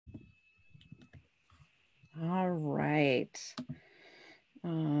All right.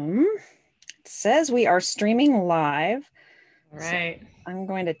 It says we are streaming live. All right. So I'm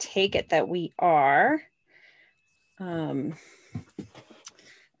going to take it that we are.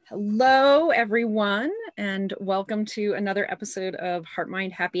 Hello, everyone, and welcome to another episode of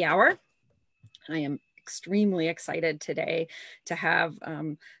Heartmind Happy Hour. I am extremely excited today to have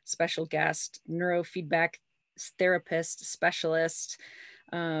special guest, neurofeedback therapist specialist,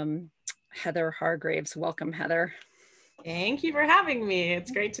 Heather Hargraves. Welcome, Heather. Thank you for having me.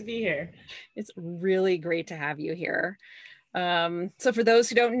 It's great to be here. It's really great to have you here. So for those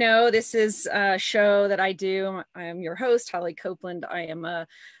who don't know, this is a show that I do. I am your host, Holly Copeland. I am a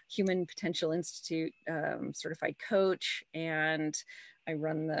Human Potential Institute certified coach, and I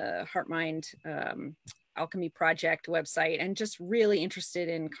run the Heartmind Alchemy Project website, and just really interested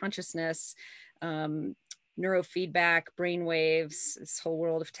in consciousness, neurofeedback, brainwaves, this whole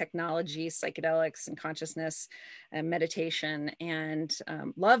world of technology, psychedelics, and consciousness and meditation, and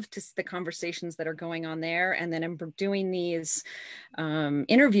love the conversations that are going on there. And then I'm doing these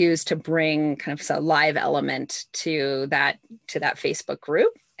interviews to bring kind of a live element to that Facebook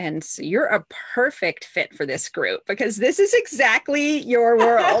group. And so you're a perfect fit for this group because this is exactly your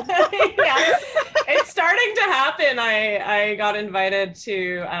world. Yeah, it's starting to happen. I got invited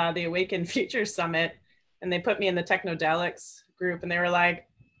to the Awaken Future Summit, and they put me in the technodelics group, and they were like,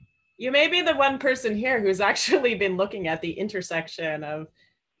 you may be the one person here who's actually been looking at the intersection of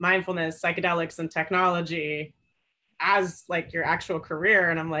mindfulness, psychedelics, and technology as like your actual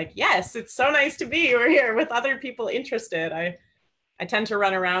career. And I'm like, yes, it's so nice to be here with other people interested. I tend to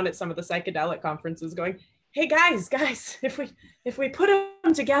run around at some of the psychedelic conferences going, hey guys, if we put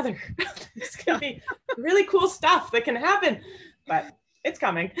them together, it's gonna be really cool stuff that can happen, but it's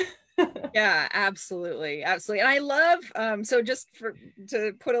coming. Yeah, absolutely. And I love, so just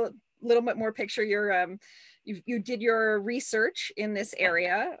to put a little bit more picture, you did your research in this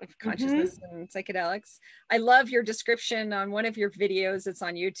area of consciousness and psychedelics. I love your description on one of your videos that's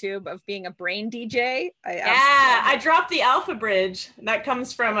on YouTube of being a brain DJ. I dropped the alpha bridge. That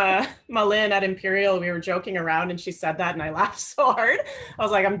comes from Malin at Imperial. We were joking around and she said that and I laughed so hard. I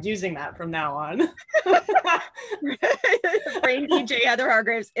was like, I'm using that from now on. Brain DJ Heather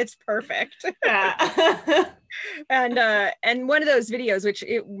Hargraves. It's perfect. Yeah. And one of those videos,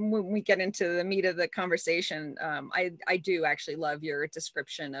 when we get into the meat of the conversation, I do actually love your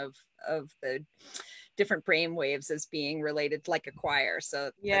description of the different brain waves as being related like a choir.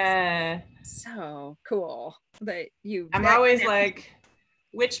 So yeah, so cool that I'm always like,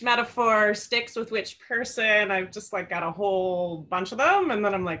 which metaphor sticks with which person? I've just like got a whole bunch of them, and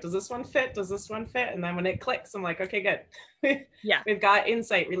then I'm like, does this one fit? Does this one fit? And then when it clicks, I'm like, okay, good. Yeah, we've got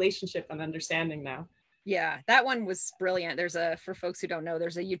insight, relationship, and understanding now. Yeah, that one was brilliant. For folks who don't know,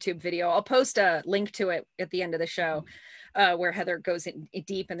 there's a YouTube video. I'll post a link to it at the end of the show where Heather goes in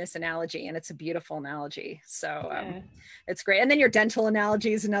deep in this analogy, and it's a beautiful analogy. So it's great. And then your dental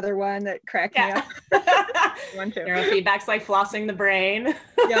analogy is another one that cracked me up. One too. Neurofeedback's like flossing the brain.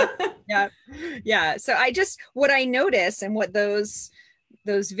 Yeah. So what I notice and what those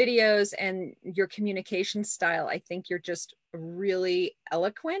videos and your communication style, I think you're just really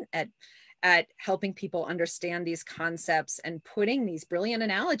eloquent at helping people understand these concepts and putting these brilliant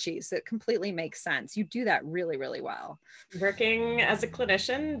analogies that completely make sense. You do that really, really well. Working as a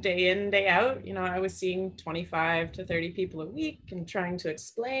clinician day in, day out, I was seeing 25 to 30 people a week and trying to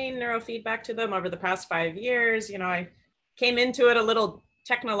explain neurofeedback to them over the past 5 years. I came into it a little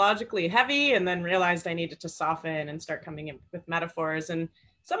technologically heavy and then realized I needed to soften and start coming in with metaphors. And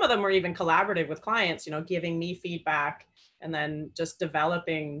some of them were even collaborative with clients, giving me feedback and then just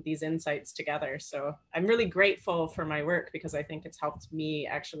developing these insights together. So I'm really grateful for my work because I think it's helped me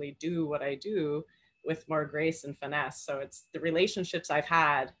actually do what I do with more grace and finesse. So it's the relationships I've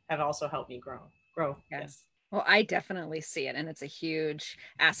had have also helped me grow. Yes. Well, I definitely see it, and it's a huge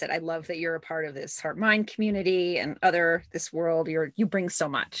asset. I love that you're a part of this Heartmind community and this world. You bring so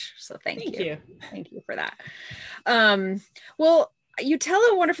much. So thank you. Thank you for that. Well, you tell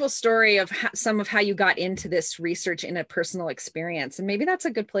a wonderful story of some of how you got into this research in a personal experience. And maybe that's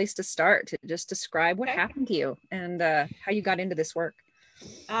a good place to start, to just describe what happened to you and how you got into this work.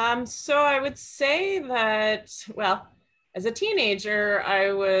 So I would say that, well, as a teenager,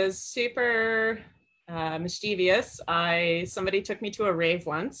 I was super mischievous. Somebody took me to a rave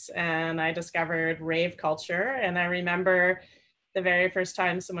once and I discovered rave culture. And I remember the very first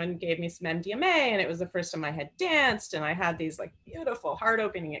time someone gave me some MDMA, and it was the first time I had danced, and I had these like beautiful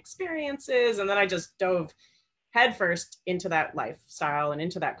heart-opening experiences. And then I just dove headfirst into that lifestyle and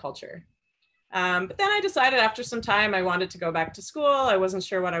into that culture. But then I decided after some time I wanted to go back to school. I wasn't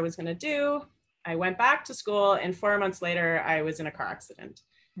sure what I was going to do. I went back to school, and 4 months later, I was in a car accident.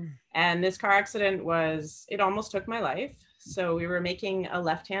 And this car accident it almost took my life. So we were making a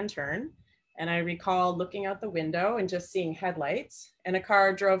left-hand turn, and I recall looking out the window and just seeing headlights, and a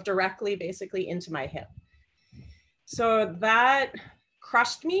car drove directly basically into my hip. So that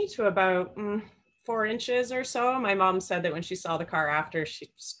crushed me to about 4 inches or so. My mom said that when she saw the car after, she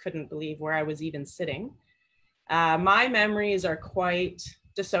just couldn't believe where I was even sitting. My memories are quite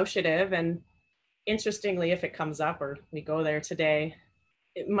dissociative, and interestingly, if it comes up or we go there today,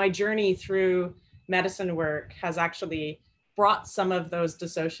 my journey through medicine work has actually brought some of those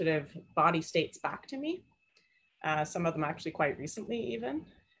dissociative body states back to me. Some of them actually quite recently even.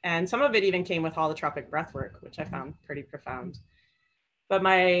 And some of it even came with holotropic breath work, which I found pretty profound. But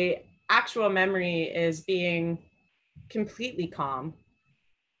my actual memory is being completely calm,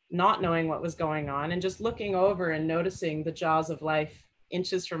 not knowing what was going on, and just looking over and noticing the jaws of life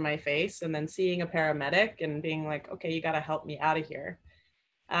inches from my face, and then seeing a paramedic and being like, okay, you got to help me out of here.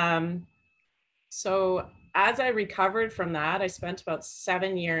 So as I recovered from that, I spent about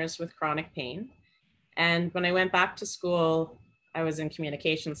 7 years with chronic pain. And when I went back to school, I was in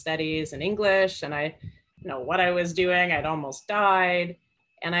communication studies and English, and I know what I was doing. I'd almost died.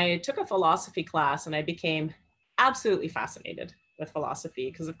 And I took a philosophy class, and I became absolutely fascinated with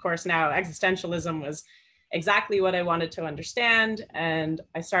philosophy, because of course now existentialism was exactly what I wanted to understand. And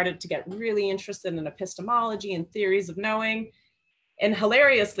I started to get really interested in epistemology and theories of knowing. And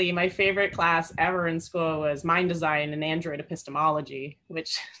hilariously, my favorite class ever in school was mind design and Android epistemology,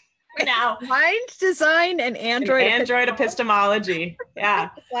 which now mind design and Android epistemology. Yeah.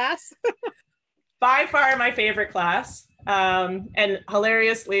 Class. By far my favorite class. And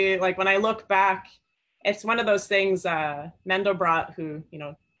hilariously, like when I look back, it's one of those things, Mendelbrot, who,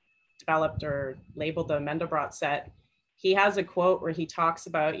 developed or labeled the Mendelbrot set, he has a quote where he talks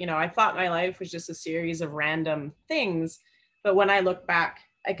about, I thought my life was just a series of random things, but when I look back,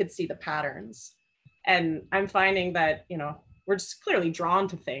 I could see the patterns. And I'm finding that, we're just clearly drawn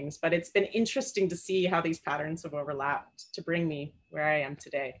to things, but it's been interesting to see how these patterns have overlapped to bring me where I am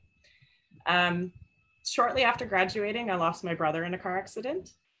today. Shortly after graduating, I lost my brother in a car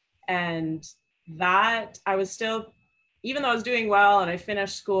accident. And that I was still, even though I was doing well and I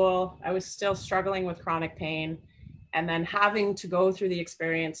finished school, I was still struggling with chronic pain. And then having to go through the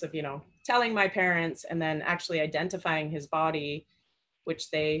experience of, telling my parents and then actually identifying his body, which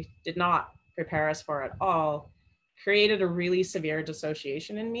they did not prepare us for at all, created a really severe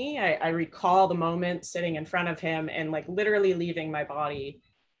dissociation in me. I recall the moment sitting in front of him and like literally leaving my body.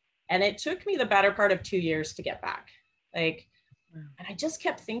 And it took me the better part of 2 years to get back. And I just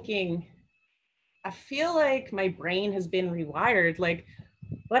kept thinking, I feel like my brain has been rewired. Like,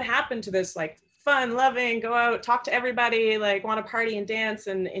 what happened to this like fun, loving, go out, talk to everybody, like want to party and dance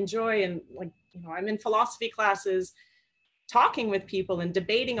and enjoy. And like, I'm in philosophy classes, talking with people and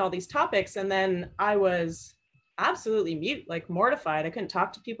debating all these topics. And then I was absolutely mute, like mortified. I couldn't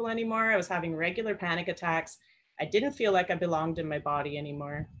talk to people anymore. I was having regular panic attacks. I didn't feel like I belonged in my body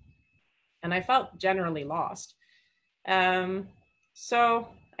anymore. And I felt generally lost. So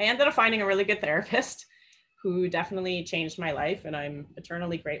I ended up finding a really good therapist who definitely changed my life. And I'm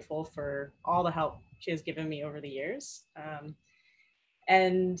eternally grateful for all the help she has given me over the years.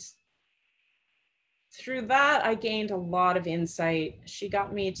 And through that, I gained a lot of insight. She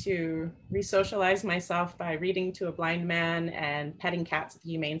got me to re-socialize myself by reading to a blind man and petting cats at the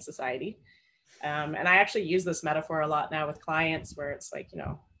Humane Society. And I actually use this metaphor a lot now with clients, where it's like,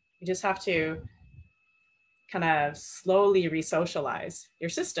 you just have to kind of slowly re-socialize your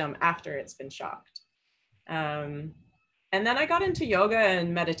system after it's been shocked. And then I got into yoga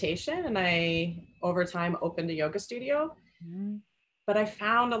and meditation, and I, over time, opened a yoga studio. Mm-hmm. But I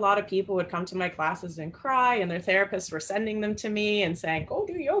found a lot of people would come to my classes and cry, and their therapists were sending them to me and saying, go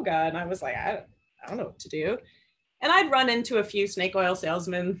do yoga. And I was like, I don't know what to do. And I'd run into a few snake oil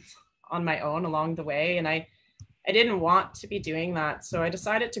salesmen on my own along the way. And I didn't want to be doing that. So I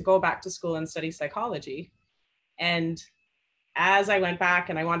decided to go back to school and study psychology. And as I went back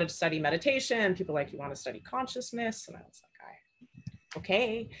and I wanted to study meditation, people were like, you want to study consciousness? And I was like,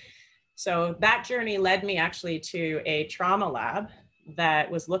 okay. So that journey led me actually to a trauma lab that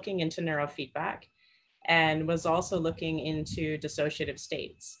was looking into neurofeedback and was also looking into dissociative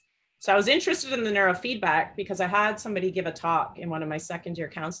states. So I was interested in the neurofeedback because I had somebody give a talk in one of my second year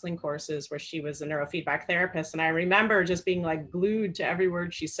counseling courses where she was a neurofeedback therapist. And I remember just being like glued to every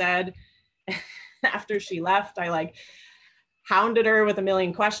word she said. After she left, I like hounded her with a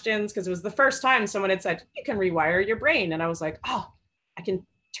million questions because it was the first time someone had said, you can rewire your brain. And I was like, oh, I can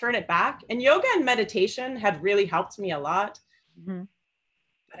turn it back. And yoga and meditation had really helped me a lot. Mm-hmm.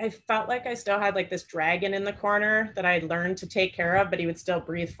 but I felt like I still had like this dragon in the corner that I had learned to take care of, but he would still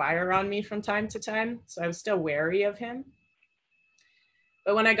breathe fire on me from time to time. So I was still wary of him.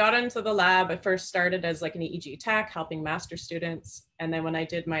 But when I got into the lab, I first started as like an EEG tech, helping master students. And then when I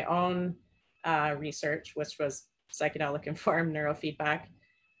did my own research, which was psychedelic informed neurofeedback,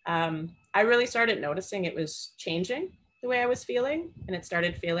 I really started noticing it was changing the way I was feeling. And it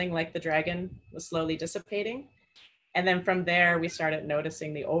started feeling like the dragon was slowly dissipating. And then from there, we started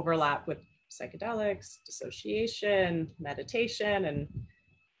noticing the overlap with psychedelics, dissociation, meditation. And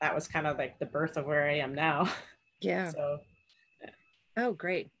that was kind of like the birth of where I am now. Yeah. So Oh,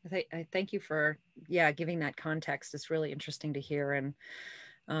 great. I thank you for, yeah, giving that context. It's really interesting to hear. And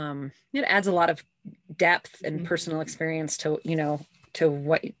it adds a lot of depth and personal experience to, to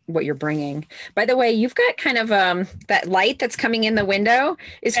what you're bringing. By the way, you've got kind of that light that's coming in the window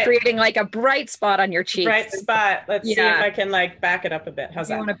is creating like a bright spot on your cheek. Bright spot. Let's see if I can like back it up a bit. How's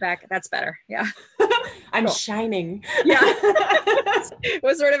that? You want to back? That's better. Yeah. I'm shining. Yeah. It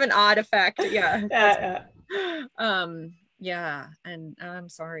was sort of an odd effect. Yeah. Yeah. And I'm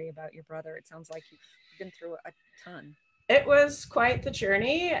sorry about your brother. It sounds like you've been through a ton. It was quite the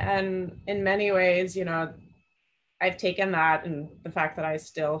journey. And in many ways, I've taken that and the fact that I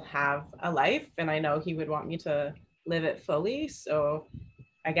still have a life and I know he would want me to live it fully. So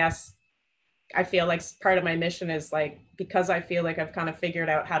I guess I feel like part of my mission is like, because I feel like I've kind of figured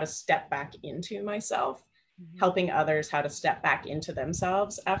out how to step back into myself, helping others how to step back into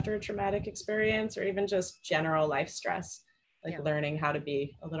themselves after a traumatic experience or even just general life stress, like learning how to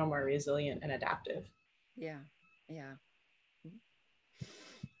be a little more resilient and adaptive. Yeah.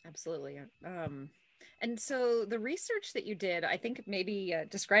 Absolutely. And so the research that you did, I think maybe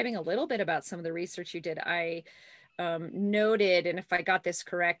describing a little bit about some of the research you did, I noted, and if I got this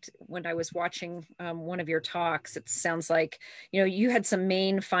correct, when I was watching one of your talks, it sounds like, you had some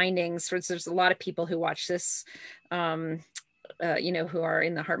main findings. There's a lot of people who watch this, who are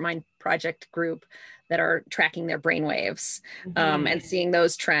in the Heartmind project group that are tracking their brain waves and seeing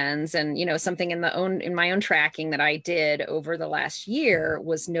those trends. And, something in my own tracking that I did over the last year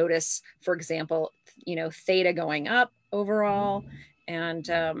was notice, for example, theta going up overall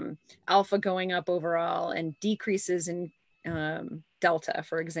and alpha going up overall and decreases in delta,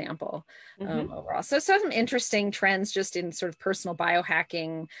 for example, overall. So some interesting trends just in sort of personal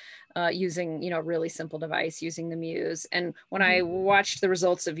biohacking using, a really simple device, using the Muse. And when I watched the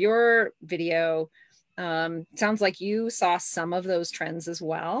results of your video, sounds like you saw some of those trends as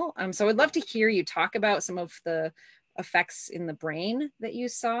well. So I'd love to hear you talk about some of the effects in the brain that you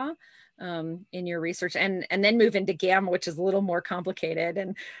saw in your research, and then move into gamma, which is a little more complicated.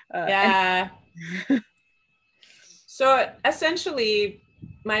 And so essentially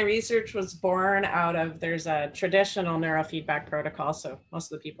my research was born out of, there's a traditional neurofeedback protocol, so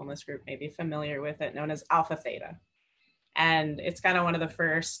most of the people in this group may be familiar with it, known as alpha theta. And it's kind of one of the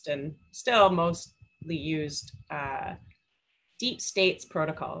first and still mostly used deep states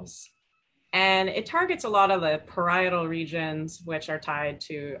protocols. And it targets a lot of the parietal regions, which are tied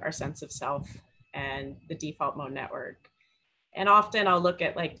to our sense of self and the default mode network. And often I'll look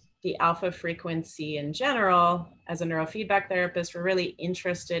at like the alpha frequency in general. As a neurofeedback therapist, we're really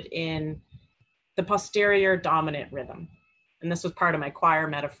interested in the posterior dominant rhythm. And this was part of my choir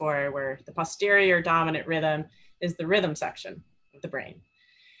metaphor, where the posterior dominant rhythm is the rhythm section of the brain.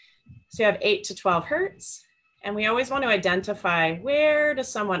 So you have 8 to 12 hertz, and we always want to identify where does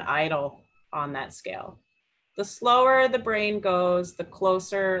someone idle on that scale. The slower the brain goes, the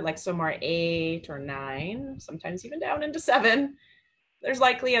closer, like somewhere 8 or 9, sometimes even down into 7, there's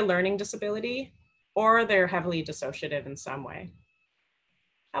likely a learning disability, or they're heavily dissociative in some way.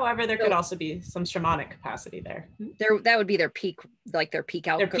 However, there could also be some shamanic capacity there. That would be their peak, like their peak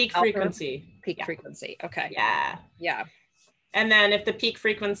frequency. Peak frequency. Okay. Yeah. And then if the peak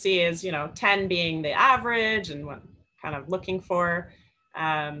frequency is, 10 being the average and what kind of looking for,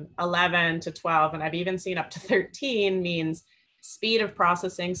 11 to 12, and I've even seen up to 13 means speed of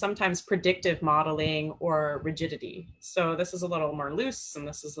processing, sometimes predictive modeling or rigidity. So this is a little more loose and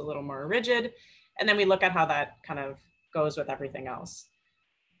this is a little more rigid. And then we look at how that kind of goes with everything else.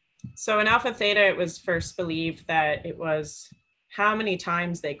 So in alpha theta, it was first believed that it was how many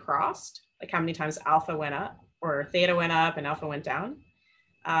times they crossed, like how many times alpha went up or theta went up and alpha went down.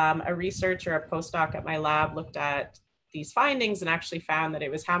 A researcher, a postdoc at my lab looked at these findings and actually found that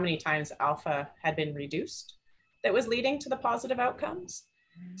it was how many times alpha had been reduced that was leading to the positive outcomes.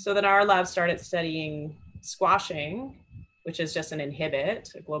 So then our lab started studying squashing, which is just an inhibit,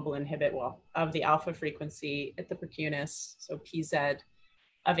 a global inhibit, of the alpha frequency at the precuneus, so PZ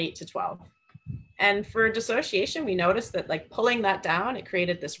of 8 to 12. And for dissociation, we noticed that like pulling that down, it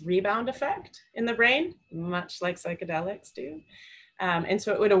created this rebound effect in the brain, much like psychedelics do. And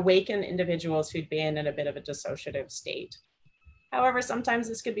so it would awaken individuals who'd been in a bit of a dissociative state. However, sometimes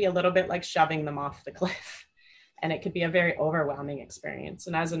this could be a little bit like shoving them off the cliff, and it could be a very overwhelming experience.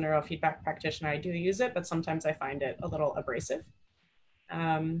 And as a neurofeedback practitioner, I do use it, but sometimes I find it a little abrasive.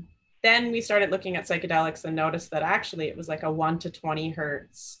 Then we started looking at psychedelics and noticed that actually it was like a 1 to 20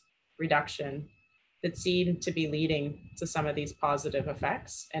 hertz reduction that seemed to be leading to some of these positive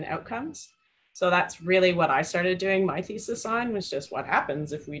effects and outcomes. So that's really what I started doing my thesis on, was just what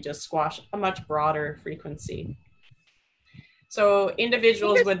happens if we just squash a much broader frequency. So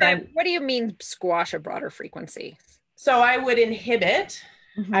individuals would then... What do you mean squash a broader frequency? So I would inhibit,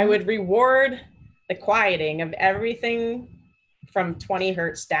 I would reward the quieting of everything from 20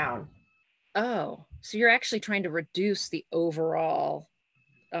 hertz down. Oh, so you're actually trying to reduce the overall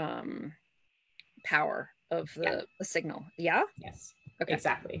power of the signal. Yeah? Yes, okay.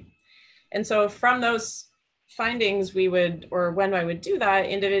 Exactly. And so from those findings, we would, or when I would do that,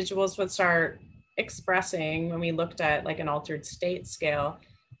 individuals would start expressing, when we looked at like an altered state scale,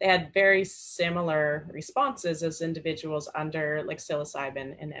 they had very similar responses as individuals under like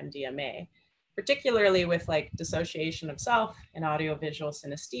psilocybin and MDMA, particularly with like dissociation of self and audiovisual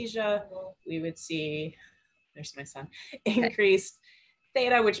synesthesia. We would see, there's my son, increased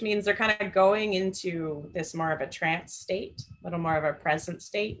theta, which means they're kind of going into this more of a trance state, a little more of a present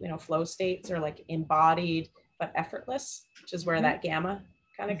state. You know, flow states are like embodied but effortless, which is where that gamma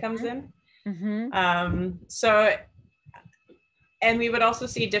kind of comes in. So, and we would also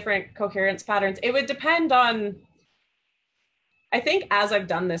see different coherence patterns. It would depend on, I think as I've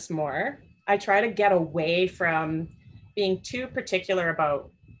done this more, I try to get away from being too particular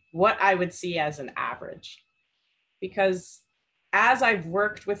about what I would see as an average. Because as I've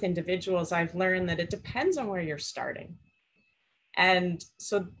worked with individuals, I've learned that it depends on where you're starting. And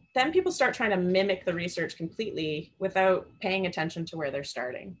so then people start trying to mimic the research completely without paying attention to where they're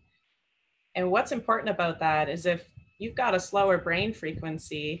starting. And what's important about that is if you've got a slower brain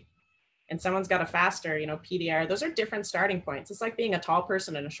frequency and someone's got a faster, you know, PDR, those are different starting points. It's like being a tall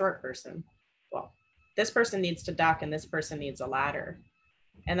person and a short person. Well, this person needs to duck and this person needs a ladder.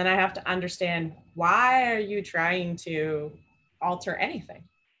 And then I have to understand, why are you trying to alter anything?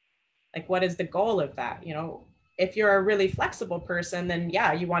 Like, what is the goal of that? You know, if you're a really flexible person, then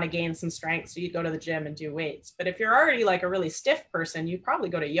yeah, you want to gain some strength, so you go to the gym and do weights. But if you're already like a really stiff person, you probably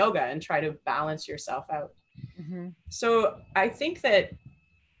go to yoga and try to balance yourself out. So I think that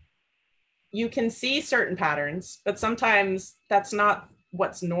you can see certain patterns, but sometimes that's not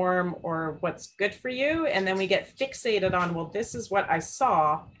what's norm or what's good for you. And then we get fixated on, well, this is what I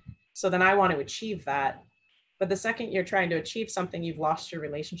saw, so then I want to achieve that. But the second you're trying to achieve something, you've lost your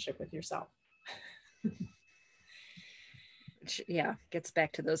relationship with yourself. Yeah, gets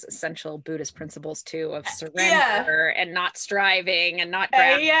back to those essential Buddhist principles too, of surrender and not striving and not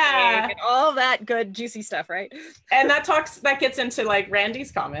grasping and all that good juicy stuff, right? And that gets into like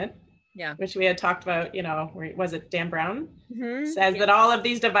Randy's comment, yeah, which we had talked about, you know, was it Dan Brown? Says that all of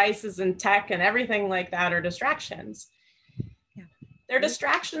these devices and tech and everything like that are distractions. They're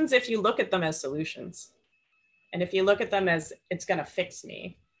distractions if you look at them as solutions. And if you look at them as, it's going to fix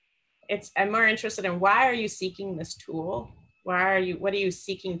me. I'm more interested in, why are you seeking this tool? What are you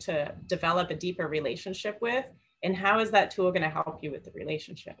seeking to develop a deeper relationship with? And how is that tool going to help you with the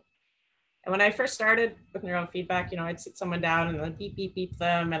relationship? And when I first started with neurofeedback, you know, I'd sit someone down and then beep, beep, beep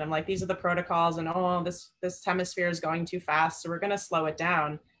them. And I'm like, these are the protocols, and oh, this hemisphere is going too fast, so we're going to slow it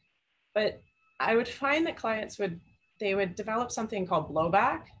down. But I would find that clients would develop something called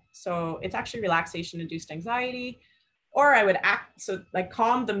blowback. So it's actually relaxation-induced anxiety. Or I would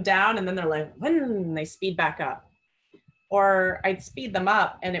calm them down, and then they're like, when they speed back up. Or I'd speed them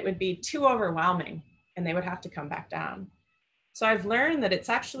up and it would be too overwhelming and they would have to come back down. So I've learned that it's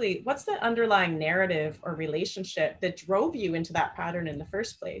actually, what's the underlying narrative or relationship that drove you into that pattern in the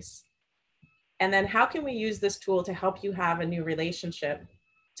first place? And then how can we use this tool to help you have a new relationship,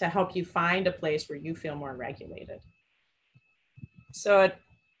 to help you find a place where you feel more regulated? So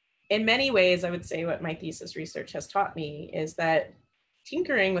in many ways, I would say what my thesis research has taught me is that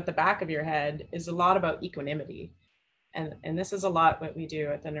tinkering with the back of your head is a lot about equanimity. And this is a lot what we do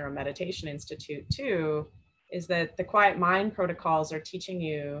at the Neuromeditation Institute too, is that the quiet mind protocols are teaching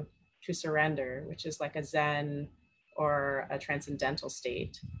you to surrender, which is like a Zen or a transcendental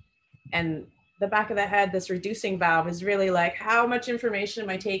state. And the back of the head, this reducing valve, is really like, how much information am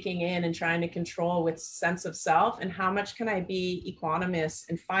I taking in and trying to control with sense of self? And how much can I be equanimous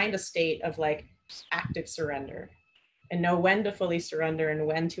and find a state of like active surrender and know when to fully surrender and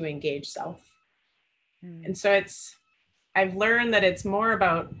when to engage self? And so I've learned that it's more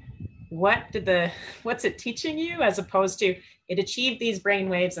about what's it teaching you, as opposed to it achieved these brain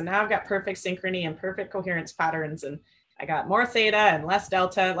waves and now I've got perfect synchrony and perfect coherence patterns and I got more theta and less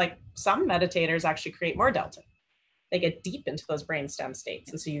delta. Like some meditators actually create more delta. They get deep into those brainstem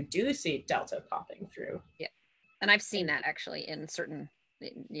states. And so you do see delta popping through. Yeah. And I've seen that actually in certain,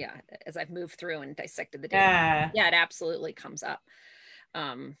 as I've moved through and dissected the data. Yeah, it absolutely comes up.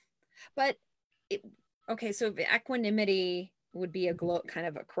 But okay, so equanimity would be kind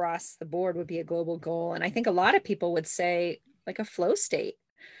of across the board would be a global goal. And I think a lot of people would say like a flow state,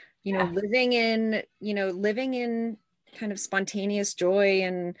 living in kind of spontaneous joy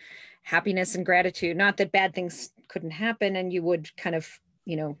and happiness and gratitude. Not that bad things couldn't happen and you would kind of,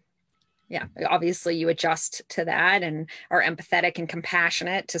 obviously you adjust to that and are empathetic and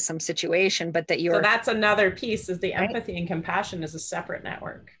compassionate to some situation, but that you're. So that's another piece, is the empathy and compassion is a separate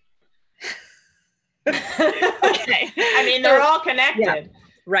network. Okay. I mean, they're all connected. Yeah,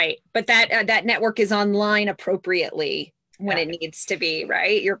 right. But that network is online appropriately when it needs to be,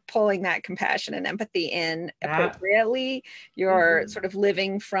 right? You're pulling that compassion and empathy in appropriately. You're sort of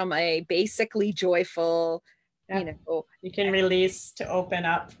living from a basically joyful, you can release to open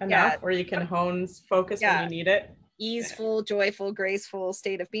up enough where you can focus when you need it. Easeful, joyful, graceful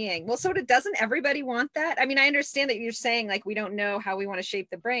state of being. Well, so doesn't everybody want that? I mean, I understand that you're saying like, we don't know how we want to shape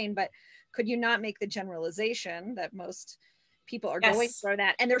the brain, but could you not make the generalization that most people are going through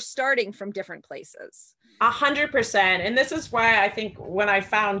that and they're starting from different places? 100%. And this is why I think when I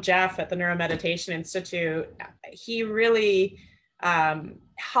found Jeff at the Neuromeditation Institute, he really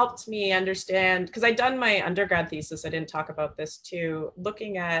helped me understand, because I'd done my undergrad thesis, I didn't talk about this too,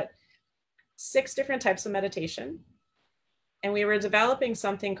 looking at 6 different types of meditation. And we were developing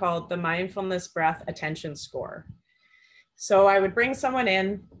something called the mindfulness breath attention score. So I would bring someone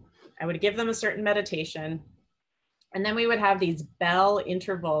in, I would give them a certain meditation, and then we would have these bell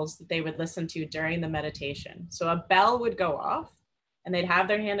intervals that they would listen to during the meditation. So a bell would go off and they'd have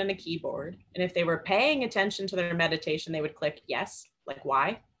their hand on a keyboard. And if they were paying attention to their meditation, they would click yes, like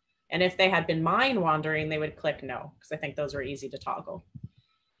why? And if they had been mind wandering, they would click no, because I think those are easy to toggle.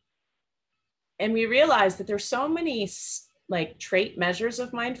 And we realized that there's so many like trait measures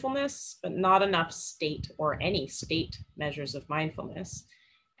of mindfulness, but not enough state or any state measures of mindfulness.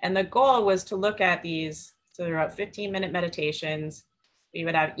 And the goal was to look at these. So they're about 15-minute meditations. We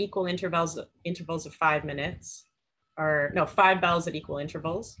would have equal intervals of 5 minutes, or no, 5 bells at equal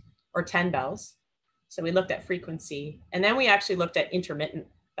intervals, or 10 bells. So we looked at frequency, and then we actually looked at intermittent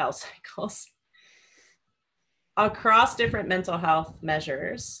bell cycles across different mental health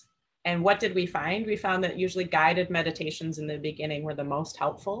measures. And what did we find? We found that usually guided meditations in the beginning were the most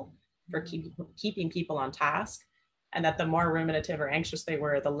helpful for keeping people on task, and that the more ruminative or anxious they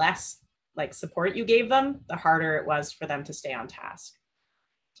were, the less like support you gave them, the harder it was for them to stay on task.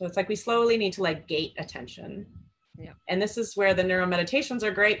 So it's like we slowly need to like gate attention. Yeah. And this is where the neuromeditations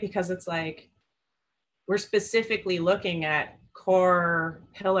are great, because it's like we're specifically looking at core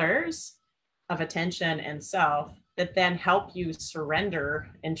pillars of attention and self that then help you surrender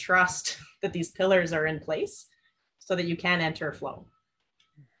and trust that these pillars are in place so that you can enter flow.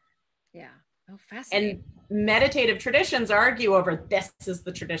 Yeah. Oh, fascinating. And meditative traditions argue over this is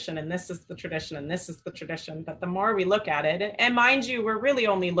the tradition and this is the tradition and this is the tradition. But the more we look at it, and mind you, we're really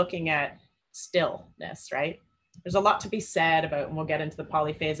only looking at stillness, right? There's a lot to be said about, and we'll get into the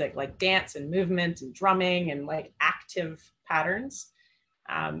polyphasic, like dance and movement and drumming and like active patterns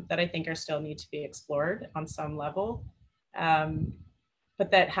that I think are still need to be explored on some level.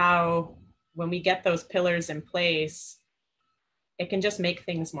 But that how, when we get those pillars in place, it can just make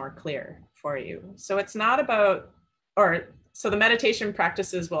things more clear for you. So it's not about, so the meditation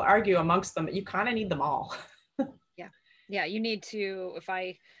practices will argue amongst them, but you kind of need them all. Yeah. You need to, if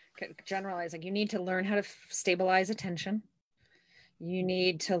I generalize, like you need to learn how to stabilize attention. You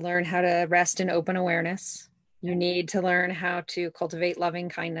need to learn how to rest in open awareness. You need to learn how to cultivate loving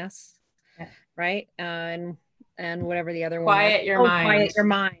kindness, right? And whatever the other one. Quiet your mind. Quiet your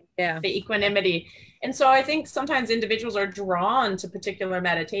mind. Yeah. The equanimity. And so I think sometimes individuals are drawn to particular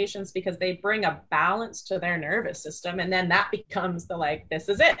meditations because they bring a balance to their nervous system. And then that becomes the like, this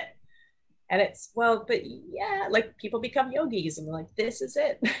is it. And it's, well, but yeah, like people become yogis and like, this is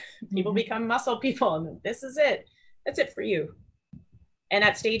it. People become muscle people and this is it. That's it for you. And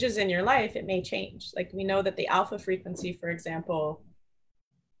at stages in your life, it may change. Like we know that the alpha frequency, for example,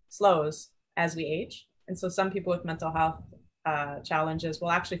 slows as we age. And so some people with mental health challenges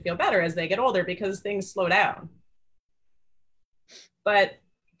will actually feel better as they get older because things slow down. But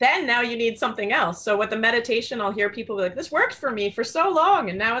then now you need something else. So with the meditation, I'll hear people be like, this worked for me for so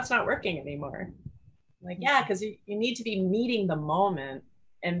long and now it's not working anymore. Like, yeah, because you need to be meeting the moment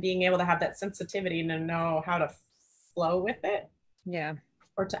and being able to have that sensitivity to know how to flow with it. Yeah.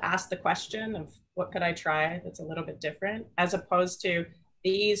 Or to ask the question of what could I try that's a little bit different, as opposed to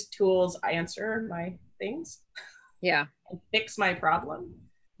these tools answer my things. Yeah. And fix my problem.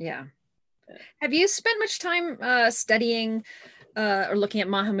 Yeah. Have you spent much time studying or looking at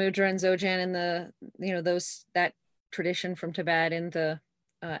Mahamudra and Dzogchen and the, that tradition from Tibet in the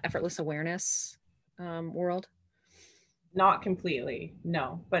effortless awareness world? Not completely,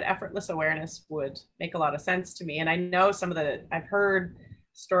 no, but effortless awareness would make a lot of sense to me. And I know I've heard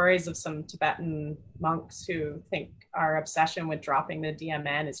stories of some Tibetan monks who think our obsession with dropping the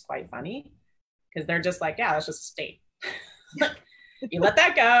DMN is quite funny, because they're just like, yeah, that's just a state. You let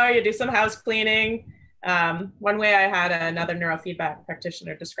that go, you do some house cleaning. One way I had another neurofeedback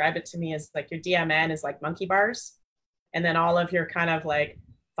practitioner describe it to me is like your DMN is like monkey bars. And then all of your kind of like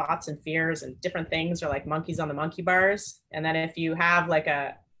thoughts and fears and different things are like monkeys on the monkey bars. And then if you have like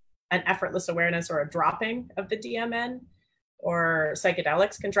an effortless awareness or a dropping of the DMN, or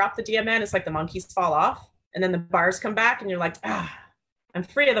psychedelics can drop the DMN, it's like the monkeys fall off and then the bars come back and you're like, I'm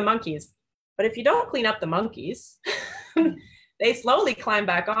free of the monkeys. But if you don't clean up the monkeys, they slowly climb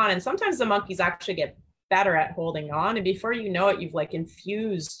back on. And sometimes the monkeys actually get better at holding on. And before you know it, you've like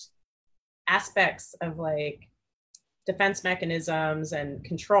infused aspects of like defense mechanisms and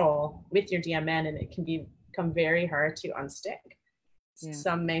control with your DMN, and it can become very hard to unstick. Yeah.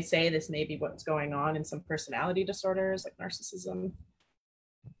 Some may say this may be what's going on in some personality disorders like narcissism.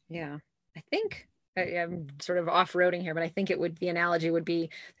 Yeah, I think I'm sort of off-roading here, but I think the analogy would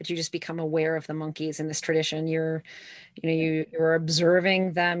be that you just become aware of the monkeys in this tradition. You're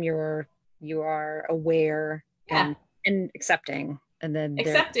observing them, you are aware, yeah, and accepting, and then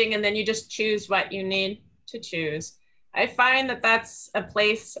you just choose what you need to choose. I find that that's a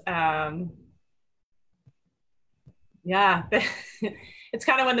place, it's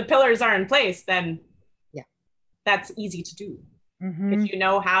kind of when the pillars are in place, then that's easy to do. If you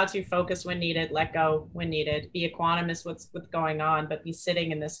know how to focus when needed, let go when needed, be equanimous with what's going on, but be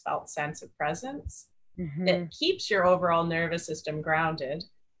sitting in this felt sense of presence. It keeps your overall nervous system grounded,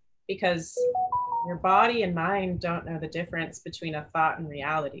 because your body and mind don't know the difference between a thought and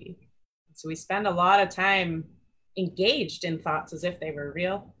reality. So we spend a lot of time engaged in thoughts as if they were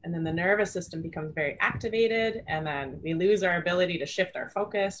real, and then the nervous system becomes very activated, and then we lose our ability to shift our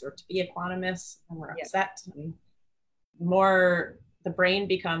focus or to be equanimous, and we're upset. And more, the brain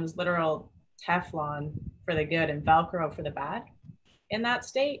becomes literal Teflon for the good and Velcro for the bad in that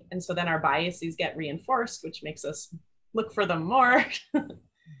state. And so then our biases get reinforced, which makes us look for them more.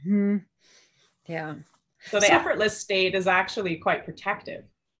 Yeah. So the effortless state is actually quite protective.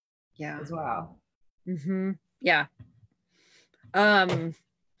 Yeah. As well. Yeah. I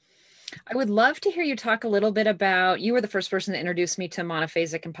would love to hear you talk a little bit about, you were the first person to introduce me to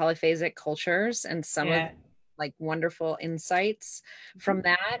monophasic and polyphasic cultures, and some of like wonderful insights from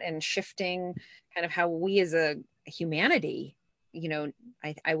that, and shifting kind of how we as a humanity,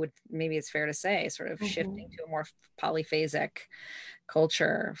 I would, maybe it's fair to say, sort of shifting to a more polyphasic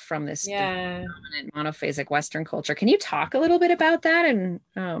culture from this dominant monophasic Western culture. Can you talk a little bit about that and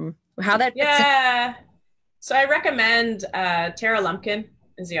how that fits in? So I recommend Tara Lumpkin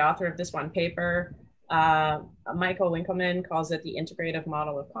is the author of this one paper. Michael Winkelmann calls it the integrative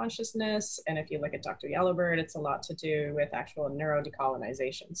model of consciousness. And if you look at Dr. Yellowbird, it's a lot to do with actual neuro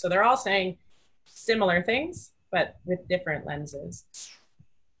decolonization. So they're all saying similar things, but with different lenses.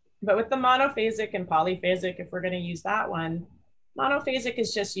 But with the monophasic and polyphasic, if we're going to use that one, monophasic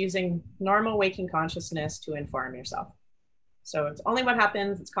is just using normal waking consciousness to inform yourself. So it's only what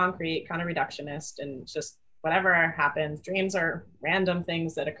happens, it's concrete, kind of reductionist, and it's just whatever happens. Dreams are random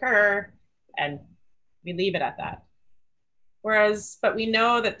things that occur, and we leave it at that. But we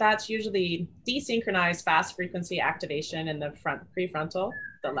know that that's usually desynchronized fast frequency activation in the prefrontal,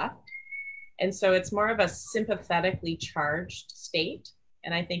 the left. And so it's more of a sympathetically charged state.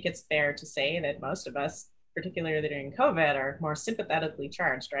 And I think it's fair to say that most of us, particularly during COVID, are more sympathetically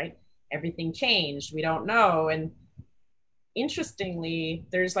charged, right? Everything changed, we don't know. And interestingly,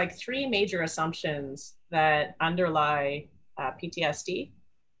 there's like 3 major assumptions that underlie PTSD,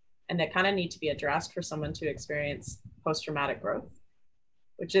 and that kind of need to be addressed for someone to experience post-traumatic growth,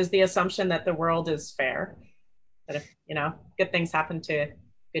 which is the assumption that the world is fair, that if, good things happen to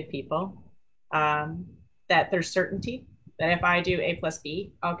good people, that there's certainty, that if I do A plus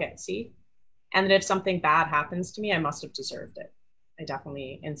B, I'll get C, and that if something bad happens to me, I must have deserved it.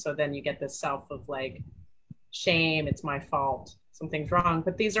 And so then you get this self of like, shame, it's my fault, something's wrong.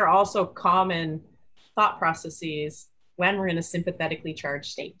 But these are also common thought processes when we're in a sympathetically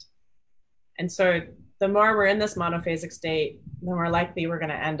charged state. And so the more we're in this monophasic state, the more likely we're going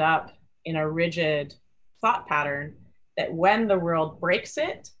to end up in a rigid thought pattern that when the world breaks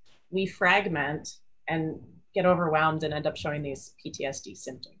it, we fragment and get overwhelmed and end up showing these PTSD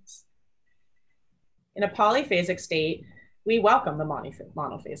symptoms. In a polyphasic state, we welcome the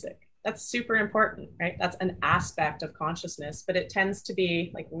monophasic. That's super important, right? That's an aspect of consciousness, but it tends to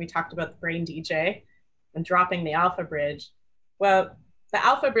be like when we talked about the brain DJ and dropping the alpha bridge. Well, the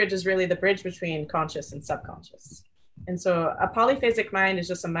alpha bridge is really the bridge between conscious and subconscious. And so a polyphasic mind is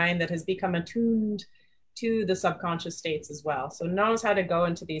just a mind that has become attuned to the subconscious states as well. So knows how to go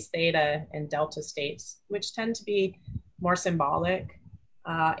into these theta and delta states, which tend to be more symbolic,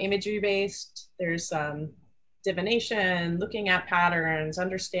 imagery based. There's divination, looking at patterns,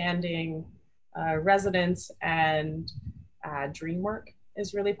 understanding resonance, and dream work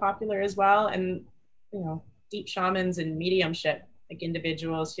is really popular as well. And, you know, deep shamans and mediumship, like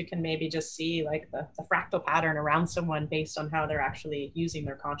individuals who can maybe just see like the fractal pattern around someone based on how they're actually using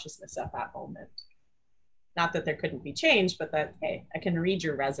their consciousness at that moment. Not that there couldn't be change, but that, hey, I can read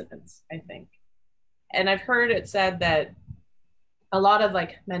your resonance, I think. And I've heard it said that a lot of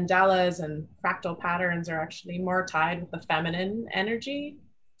like mandalas and fractal patterns are actually more tied with the feminine energy.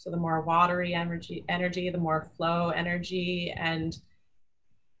 So the more watery energy, the more flow energy. And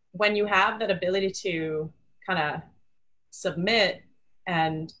when you have that ability to kind of submit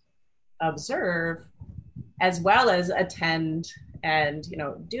and observe, as well as attend and, you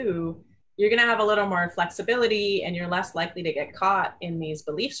know, do, you're going to have a little more flexibility, and you're less likely to get caught in these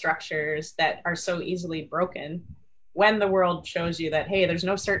belief structures that are so easily broken when the world shows you that, hey, there's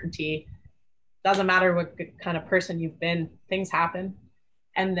no certainty. Doesn't matter what kind of person you've been, things happen.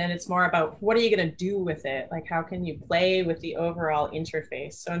 And then it's more about what are you going to do with it? Like, how can you play with the overall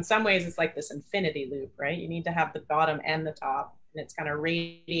interface? So in some ways, it's like this infinity loop, right? You need to have the bottom and the top, and it's kind of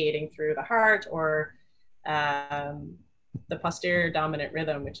radiating through the heart or the posterior dominant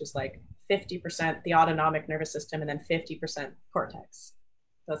rhythm, which is like 50% the autonomic nervous system and then 50% cortex.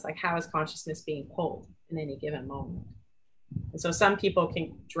 So it's like, how is consciousness being pulled in any given moment? And so some people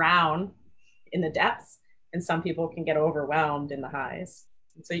can drown in the depths, and some people can get overwhelmed in the highs.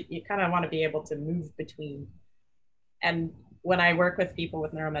 And so you kind of want to be able to move between. And when I work with people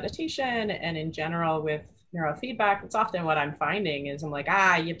with neuromeditation and in general with neurofeedback, it's often what I'm finding is I'm like,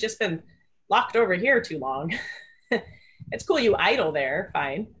 you've just been locked over here too long. It's cool you idle there,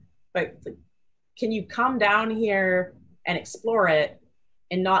 fine. But can you come down here and explore it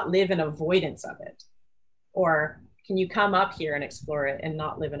and not live in avoidance of it? Or can you come up here and explore it and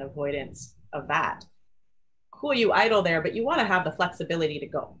not live in avoidance of that? Cool, you idle there, but you want to have the flexibility to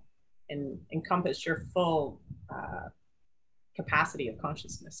go and encompass your full capacity of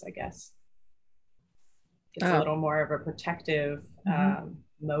consciousness, I guess. It's a little more of a protective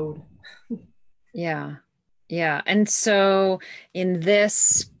mode. Yeah. Yeah. And so in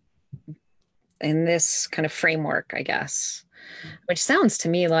this kind of framework, I guess, which sounds to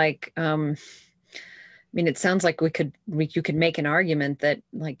me like, I mean, it sounds like you could make an argument that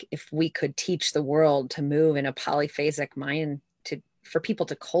like, if we could teach the world to move in a polyphasic mind, for people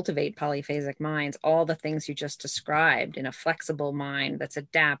to cultivate polyphasic minds, all the things you just described in a flexible mind that's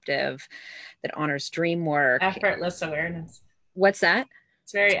adaptive, that honors dream work. Effortless awareness. What's that?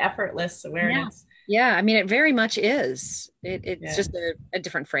 It's very effortless awareness. Yeah, I mean, it very much is. It's just a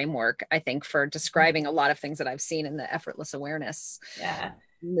different framework, I think, for describing a lot of things that I've seen in the effortless awareness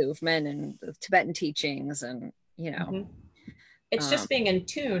movement and the Tibetan teachings, and, you know. It's just being in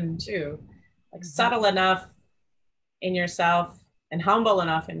tune too, like subtle enough in yourself and humble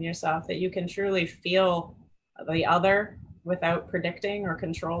enough in yourself that you can truly feel the other without predicting or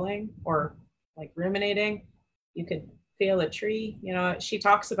controlling or like ruminating. You could feel a tree, you know. She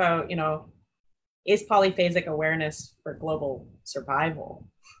talks about, you know, is polyphasic awareness for global survival?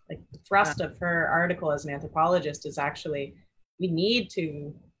 Like the thrust of her article as an anthropologist is actually, we need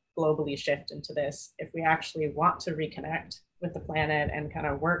to globally shift into this if we actually want to reconnect with the planet and kind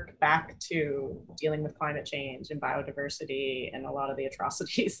of work back to dealing with climate change and biodiversity and a lot of the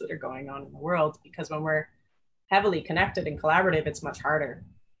atrocities that are going on in the world. Because when we're heavily connected and collaborative, it's much harder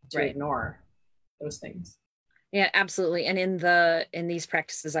to ignore those things. Yeah, absolutely. And in these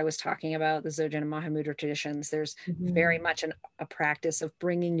practices I was talking about, the Dzogchen and Mahamudra traditions, there's very much a practice of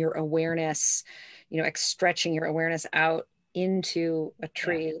bringing your awareness, you know, stretching your awareness out into a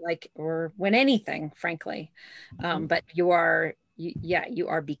tree, like, or when anything, frankly. But you are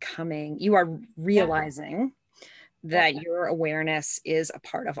becoming, you are realizing that your awareness is a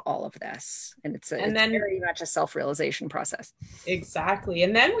part of all of this. And it's And then very much a self-realization process. exactly.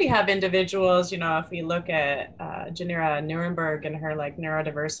 And then we have individuals, if we look at Janira Nuremberg and her like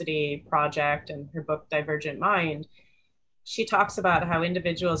neurodiversity project and her book Divergent Mind, she talks about how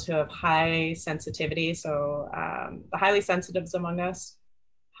individuals who have high sensitivity, so the highly sensitives among us,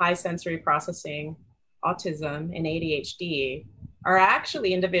 high sensory processing, autism, and ADHD are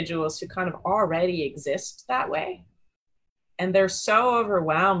actually individuals who kind of already exist that way. And they're so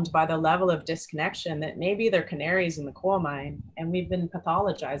overwhelmed by the level of disconnection that maybe they're canaries in the coal mine, and we've been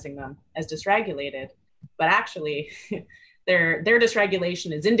pathologizing them as dysregulated. But actually, their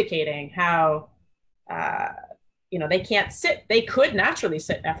dysregulation is indicating how they can't sit. They could naturally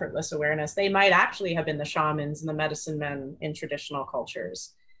sit effortless awareness. They might actually have been the shamans and the medicine men in traditional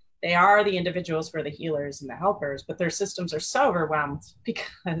cultures. They are the individuals who are the healers and the helpers, but their systems are so overwhelmed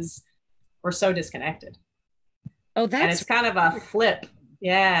because we're so disconnected. Oh, that's... And it's kind of a flip.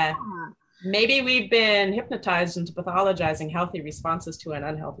 Yeah. Maybe we've been hypnotized into pathologizing healthy responses to an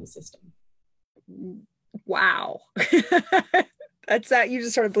unhealthy system. Wow. That's that. You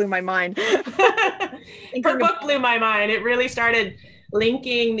just sort of blew my mind. Her book blew my mind. It really started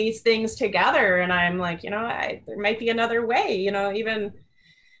linking these things together. And I'm like, there might be another way, even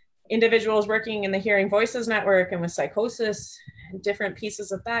individuals working in the Hearing Voices Network and with psychosis, different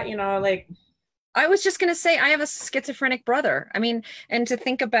pieces of that, like, I was just going to say, I have a schizophrenic brother. I mean, and to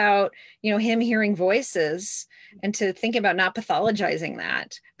think about, him hearing voices and to think about not pathologizing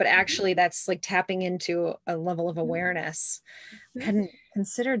that, but actually that's like tapping into a level of awareness. I hadn't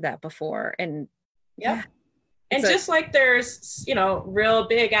considered that before. And yeah. And just like there's, real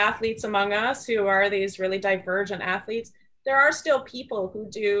big athletes among us who are these really divergent athletes, there are still people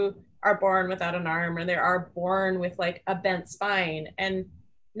who are born without an arm, or they are born with like a bent spine. And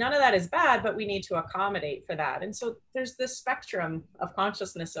none of that is bad, but we need to accommodate for that. And so there's this spectrum of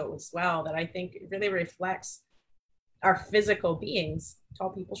consciousness as well that I think really reflects our physical beings,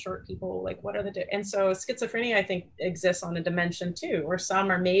 tall people, short people, like what are and so schizophrenia, I think, exists on a dimension too, where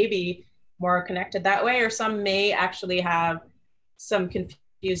some are maybe more connected that way, or some may actually have some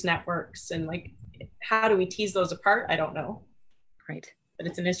confused networks. And like, how do we tease those apart? I don't know. Right. But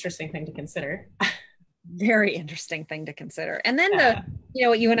it's an interesting thing to consider. Very interesting thing to consider. And then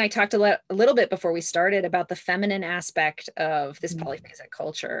you and I talked a little bit before we started about the feminine aspect of this polyphasic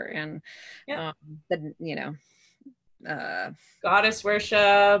culture and goddess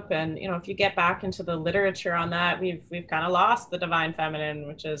worship. And if you get back into the literature on that, we've kind of lost the divine feminine,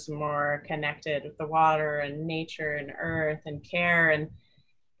 which is more connected with the water and nature and earth and care. And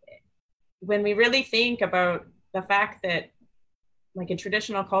when we really think about the fact that, like in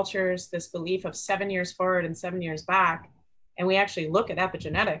traditional cultures, this belief of 7 years forward and 7 years back, and we actually look at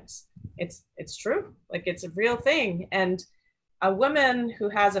epigenetics, it's true. Like, it's a real thing. And a woman who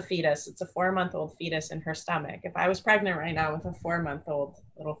has a fetus, it's a 4-month-old fetus in her stomach. If I was pregnant right now with a 4-month-old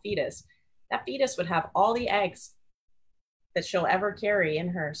little fetus, that fetus would have all the eggs that she'll ever carry in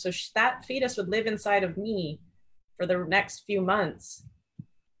her. So that fetus would live inside of me for the next few months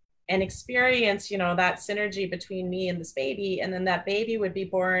and experience, that synergy between me and this baby. And then that baby would be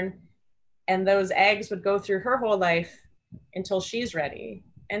born, and those eggs would go through her whole life until she's ready.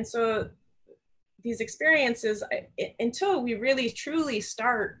 And so these experiences, until we really truly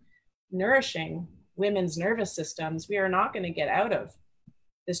start nourishing women's nervous systems, we are not going to get out of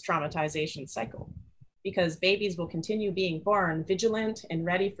this traumatization cycle, because babies will continue being born vigilant and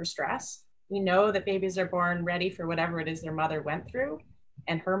ready for stress. We know that babies are born ready for whatever it is their mother went through,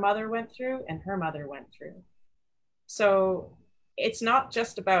 and her mother went through, and her mother went through. So it's not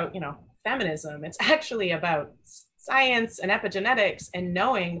just about, feminism. It's actually about science and epigenetics, and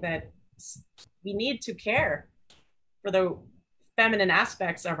knowing that we need to care for the feminine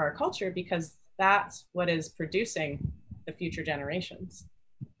aspects of our culture, because that's what is producing the future generations.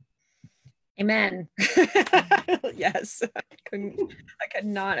 Amen. Yes. I could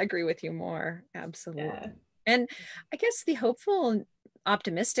not agree with you more. Absolutely. Yeah. And I guess the hopeful and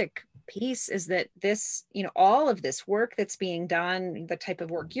optimistic piece is that this, all of this work that's being done, the type of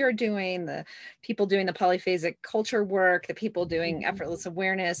work you're doing, the people doing the polyphasic culture work, the people doing effortless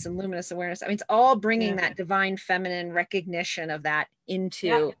awareness and luminous awareness, I mean, it's all bringing that divine feminine recognition of that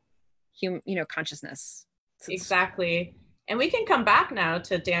into consciousness. So exactly. And we can come back now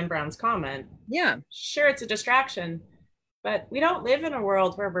to Dan Brown's comment. Yeah. Sure, it's a distraction, but we don't live in a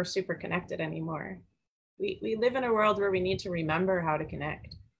world where we're super connected anymore. We live in a world where we need to remember how to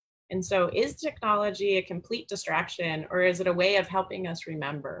connect. And so is technology a complete distraction, or is it a way of helping us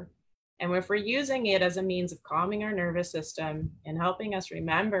remember? And if we're using it as a means of calming our nervous system and helping us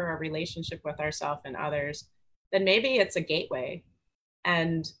remember our relationship with ourselves and others, then maybe it's a gateway.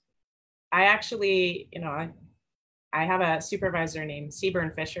 And I actually, I have a supervisor named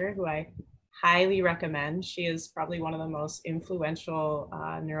Seaburn Fisher, who I highly recommend. She is probably one of the most influential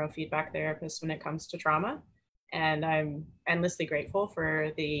neurofeedback therapists when it comes to trauma. And I'm endlessly grateful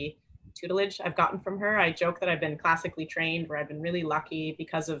for the tutelage I've gotten from her. I joke that I've been classically trained, where I've been really lucky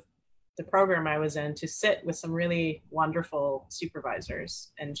because of the program I was in to sit with some really wonderful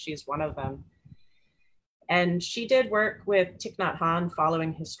supervisors, and she's one of them. And she did work with Thich Nhat Hanh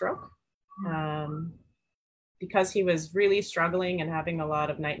following his stroke. Because he was really struggling and having a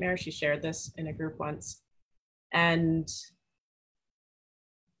lot of nightmares. She shared this in a group once. And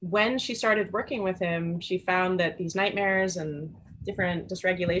when she started working with him, she found that these nightmares and different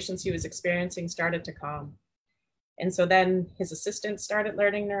dysregulations he was experiencing started to calm. And so then his assistants started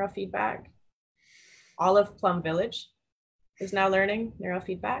learning neurofeedback. All of Plum Village is now learning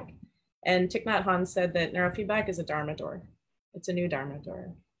neurofeedback. And Thich Nhat Hanh said that neurofeedback is a Dharma door. It's a new Dharma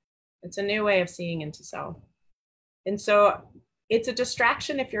door. It's a new way of seeing into self. And so it's a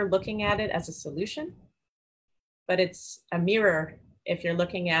distraction if you're looking at it as a solution, but it's a mirror if you're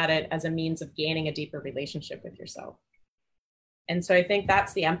looking at it as a means of gaining a deeper relationship with yourself. And so I think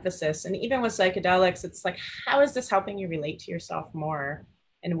that's the emphasis. And even with psychedelics, it's like, how is this helping you relate to yourself more?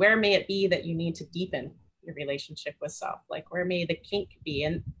 And where may it be that you need to deepen your relationship with self? Like, where may the kink be?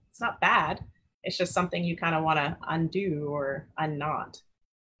 And it's not bad. It's just something you kind of want to undo or unknot.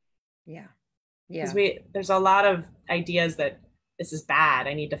 Yeah. Yeah. Because there's a lot of ideas that this is bad,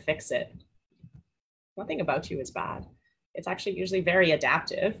 I need to fix it. Nothing about you is bad. It's actually usually very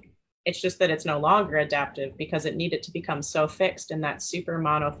adaptive. It's just that it's no longer adaptive because it needed to become so fixed in that super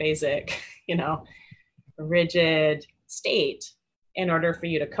monophasic, rigid state in order for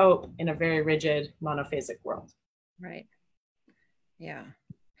you to cope in a very rigid monophasic world. Right. Yeah.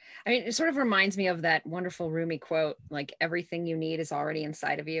 I mean, it sort of reminds me of that wonderful Rumi quote, like everything you need is already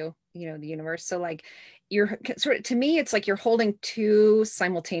inside of you, the universe. So like you're sort of, to me, it's like you're holding two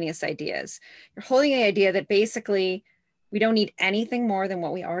simultaneous ideas. You're holding the idea that basically we don't need anything more than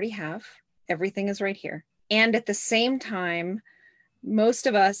what we already have. Everything is right here. And at the same time, most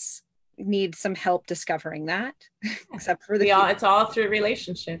of us need some help discovering that, except for it's all through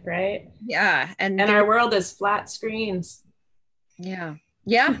relationship, right? Yeah. And our world is flat screens. Yeah.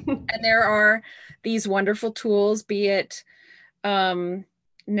 Yeah. And there are these wonderful tools, be it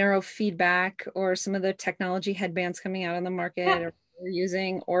neurofeedback or some of the technology headbands coming out on the market or we're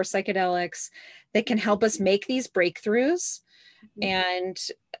using, or psychedelics that can help us make these breakthroughs and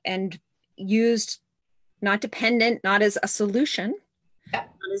used not dependent, not as a solution, not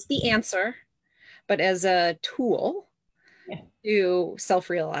as the answer, but as a tool to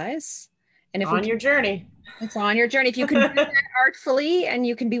self-realize. And if on your journey. It's on your journey. If you can do that artfully and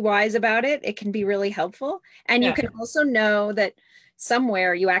you can be wise about it, it can be really helpful. And you can also know that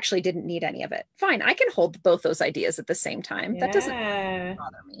somewhere you actually didn't need any of it. Fine, I can hold both those ideas at the same time. That doesn't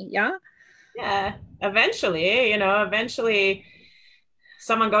bother me. Yeah. Yeah. Eventually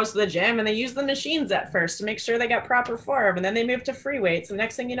someone goes to the gym and they use the machines at first to make sure they got proper form. And then they move to free weights. And the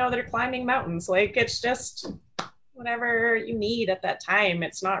next thing you know, they're climbing mountains. Like, it's just whatever you need at that time.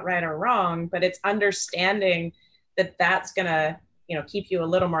 It's not right or wrong, but it's understanding that that's gonna, keep you a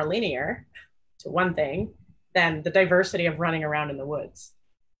little more linear to one thing than the diversity of running around in the woods.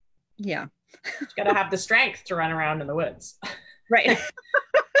 Yeah. You gotta have the strength to run around in the woods. Right.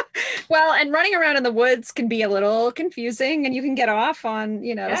 Well, and running around in the woods can be a little confusing and you can get off on,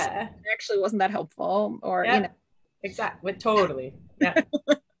 it actually wasn't that helpful or, Exactly. Totally. Yeah.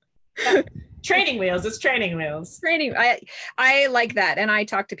 Training wheels. It's training wheels. Training. I like that. And I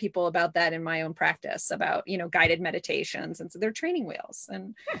talk to people about that in my own practice about, guided meditations. And so they're training wheels.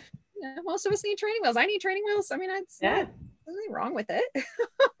 And most of us need training wheels. I need training wheels. I mean, there's nothing wrong with it.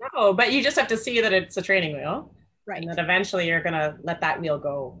 No, but you just have to see that it's a training wheel. Right. And that eventually you're going to let that wheel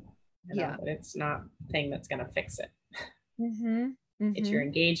go. Yeah. But it's not the thing that's going to fix it. Mm-hmm. Mm-hmm. It's your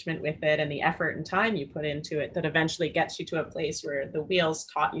engagement with it and the effort and time you put into it that eventually gets you to a place where the wheels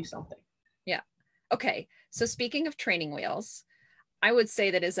taught you something. Yeah. Okay. So speaking of training wheels, I would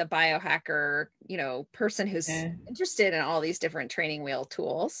say that as a biohacker, person who's interested in all these different training wheel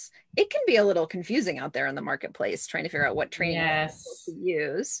tools, it can be a little confusing out there in the marketplace trying to figure out what training wheels to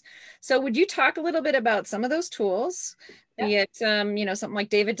use. So would you talk a little bit about some of those tools, be it, something like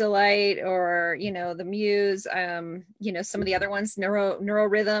David Delight or, the Muse, some of the other ones, neuro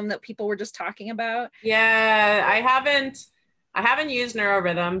rhythm that people were just talking about? Yeah, I haven't used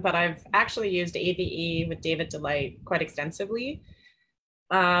NeuroRhythm, but I've actually used ABE with David Delight quite extensively.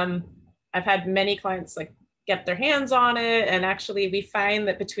 I've had many clients like get their hands on it. And actually we find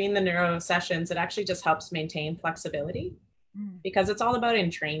that between the neuro sessions, it actually just helps maintain flexibility because it's all about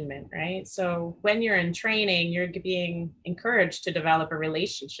entrainment, right? So when you're in training, you're being encouraged to develop a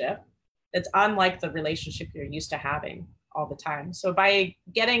relationship that's unlike the relationship you're used to having all the time. So by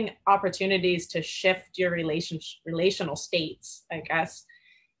getting opportunities to shift your relational states, I guess,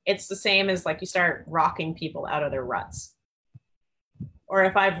 it's the same as like you start rocking people out of their ruts. Or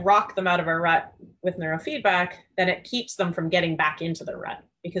if I've rocked them out of a rut with neurofeedback, then it keeps them from getting back into the rut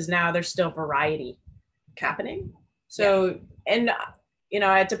because now there's still variety happening. So, and you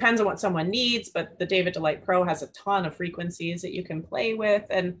know, it depends on what someone needs, but the David Delight Pro has a ton of frequencies that you can play with.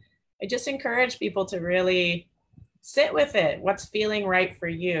 And I just encourage people to really sit with it. What's feeling right for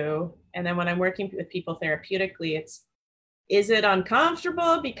you? And then when I'm working with people therapeutically, is it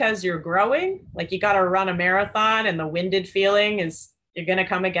uncomfortable because you're growing? Like you got to run a marathon and the winded feeling is, you're going to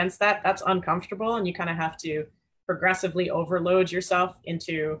come against that. That's uncomfortable. And you kind of have to progressively overload yourself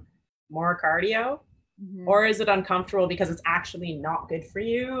into more cardio. Mm-hmm. Or is it uncomfortable because it's actually not good for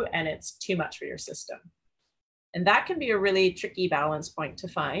you and it's too much for your system? And that can be a really tricky balance point to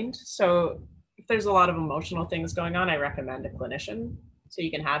find. So if there's a lot of emotional things going on, I recommend a clinician so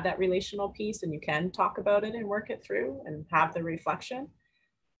you can have that relational piece and you can talk about it and work it through and have the reflection.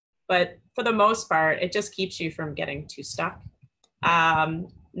 But for the most part, it just keeps you from getting too stuck.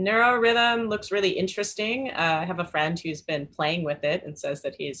 Neurorhythm looks really interesting. I have a friend who's been playing with it and says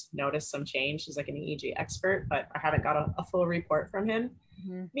that he's noticed some change. He's like an EEG expert, but I haven't got a full report from him.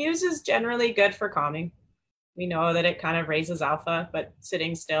 Mm-hmm. Muse is generally good for calming. We know that it kind of raises alpha, but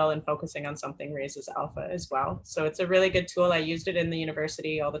sitting still and focusing on something raises alpha as well. So it's a really good tool. I used it in the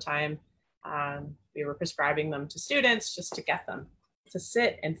university all the time. We were prescribing them to students just to get them to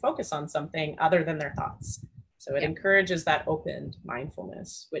sit and focus on something other than their thoughts. So it encourages that open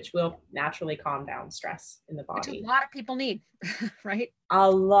mindfulness, which will naturally calm down stress in the body. Which a lot of people need, right? A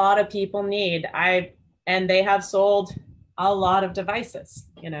lot of people need. And they have sold a lot of devices,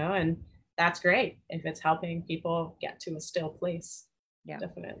 you know, and that's great if it's helping people get to a still place. Yeah,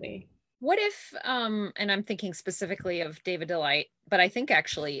 definitely. What if, and I'm thinking specifically of David Delight, but I think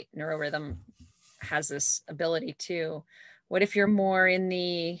actually Neurorhythm has this ability too. What if you're more in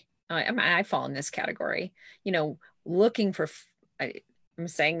the, I fall in this category, you know, looking for, I'm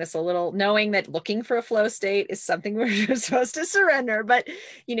saying this a little, knowing that looking for a flow state is something we're supposed to surrender, but,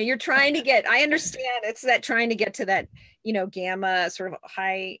 you know, you're trying to get, I understand it's that trying to get to that, you know, gamma sort of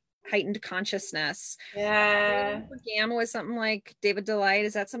heightened consciousness. Yeah. Gamma was something like David Delight.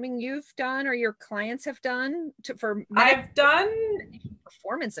 Is that something you've done or your clients have done I've done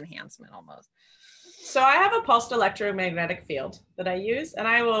performance enhancement almost? So I have a pulsed electromagnetic field that I use, and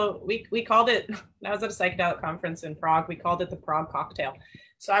we called it, when I was at a psychedelic conference in Prague, we called it the Prague cocktail.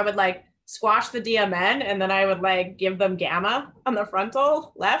 So I would like squash the DMN and then I would like give them gamma on the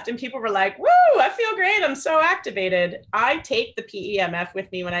frontal left, and people were like, woo, I feel great, I'm so activated. I take the PEMF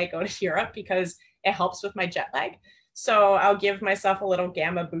with me when I go to Europe because it helps with my jet lag. So I'll give myself a little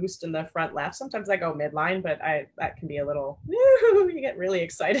gamma boost in the front left. Sometimes I go midline, but that can be a little, woo, you get really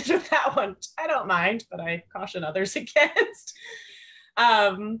excited with that one. I don't mind, but I caution others against.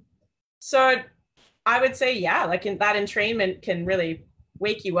 So I would say, yeah, like that entrainment can really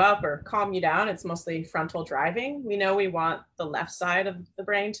wake you up or calm you down. It's mostly frontal driving. We know we want the left side of the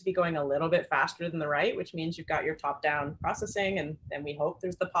brain to be going a little bit faster than the right, which means you've got your top down processing. And then we hope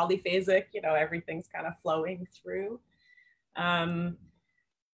there's the polyphasic, you know, everything's kind of flowing through.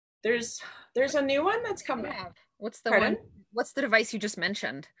 There's a new one that's coming. What's the one? What's the device you just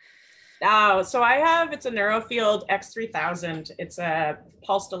mentioned? So it's a Neurofield X3000. It's a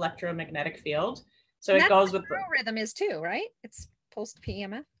pulsed electromagnetic field. So it goes with Neurorhythm is too, right? It's pulsed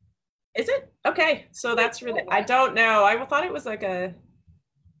PEMF. Is it? Okay. So that's really, I don't know. I thought it was like a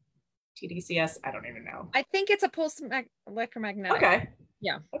TDCS. I don't even know. I think it's a pulsed electromagnetic. Okay.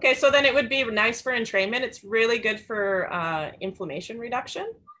 Yeah. Okay. So then it would be nice for entrainment. It's really good for inflammation reduction.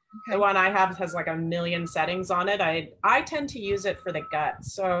 Okay. The one I have has like 1 million settings on it. I tend to use it for the gut.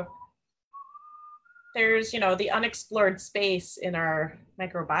 So there's, you know, the unexplored space in our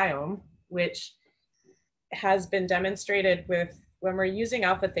microbiome, which has been demonstrated with when we're using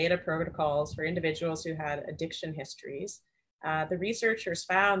alpha theta protocols for individuals who had addiction histories. The researchers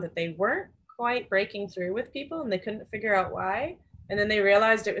found that they weren't quite breaking through with people and they couldn't figure out why. And then they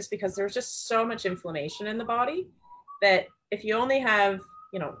realized it was because there was just so much inflammation in the body that if you only have,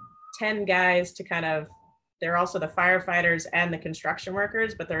 you know, 10 guys to kind of, they're also the firefighters and the construction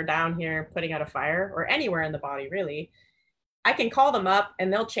workers, but they're down here putting out a fire or anywhere in the body, really. I can call them up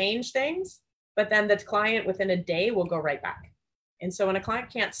and they'll change things, but then the client within a day will go right back. And so when a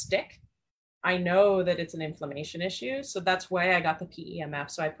client can't stick, I know that it's an inflammation issue. So that's why I got the PEMF.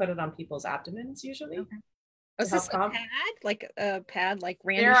 So I put it on people's abdomens usually. Okay. Oh, is this a pad? Like a pad, like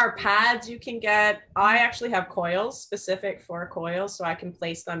Randy? There are pads you can get. I actually have coils specific for coils, so I can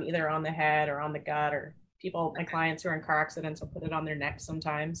place them either on the head or on the gut, or people, my clients who are in car accidents will put it on their neck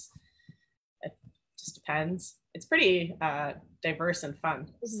sometimes. It just depends. It's pretty diverse and fun.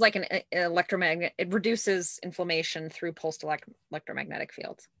 This is like an electromagnet. It reduces inflammation through pulsed electromagnetic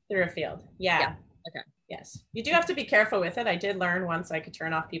fields. Through a field. Yeah. Okay. Yes. You do have to be careful with it. I did learn once I could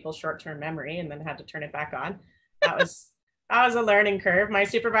turn off people's short-term memory and then had to turn it back on. That was a learning curve. My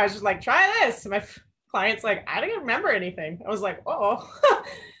supervisor was like, try this. My client's like, I don't remember anything. I was like, oh.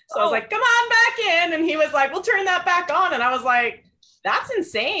 So I was like, come on back in. And he was like, we'll turn that back on. And I was like, that's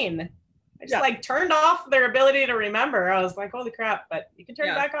insane. I just like turned off their ability to remember. I was like, holy crap, but you can turn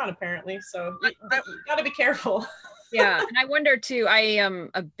it back on apparently. So you got to be careful. Yeah. And I wonder too, I am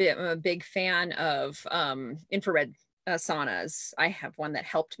a big fan of infrared saunas. I have one that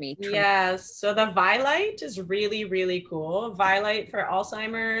helped me. Yes. So the Vielight is really, really cool. Vielight for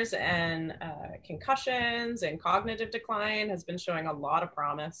Alzheimer's and concussions and cognitive decline has been showing a lot of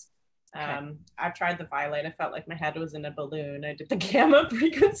promise. I've tried the Vielight. I felt like my head was in a balloon. I did the gamma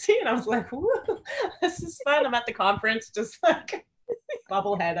frequency and I was like, woo, this is fun. I'm at the conference, just like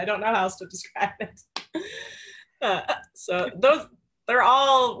bubblehead. I don't know how else to describe it. So they're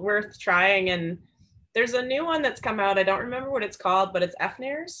all worth trying. And there's a new one that's come out. I don't remember what it's called, but it's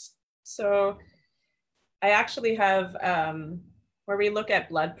FNIRS. So I actually have where we look at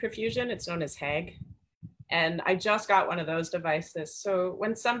blood perfusion. It's known as HAG. And I just got one of those devices. So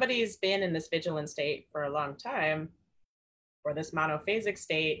when somebody's been in this vigilant state for a long time, or this monophasic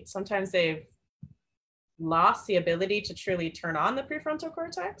state, sometimes they've lost the ability to truly turn on the prefrontal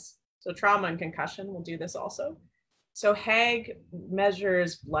cortex. So trauma and concussion will do this also. So HAG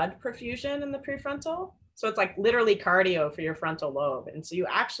measures blood perfusion in the prefrontal. So it's like literally cardio for your frontal lobe. And so you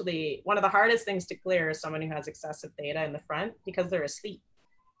actually, one of the hardest things to clear is someone who has excessive theta in the front because they're asleep.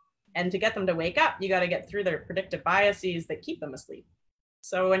 And to get them to wake up, you got to get through their predictive biases that keep them asleep.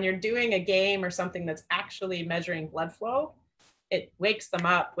 So when you're doing a game or something that's actually measuring blood flow, it wakes them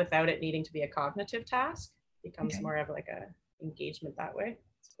up without it needing to be a cognitive task. It becomes more of like a engagement that way.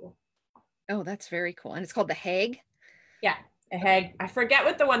 It's cool. Oh, that's very cool. And it's called the HAG? Yeah, a HAG. I forget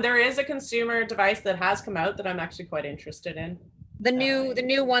what the one, there is a consumer device that has come out that I'm actually quite interested in. The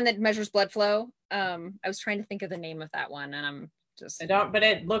new one that measures blood flow. I was trying to think of the name of that one and but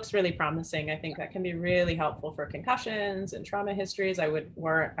it looks really promising. I think that can be really helpful for concussions and trauma histories. I would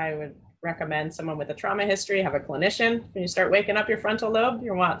recommend someone with a trauma history, have a clinician. When you start waking up your frontal lobe,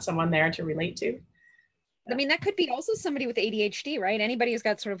 you want someone there to relate to. I mean, that could be also somebody with ADHD, right? Anybody who's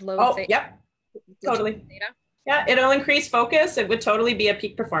got sort of low. Oh, yep, totally. Data. Yeah, it'll increase focus. It would totally be a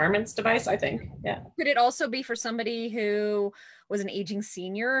peak performance device, I think. Yeah. Could it also be for somebody who was an aging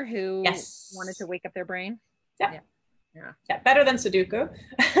senior who wanted to wake up their brain? Yeah. Yeah, better than Sudoku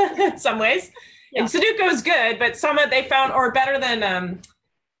in some ways. Yeah. And Sudoku is good, but some of they found, or better than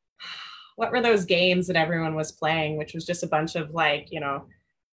what were those games that everyone was playing, which was just a bunch of like, you know,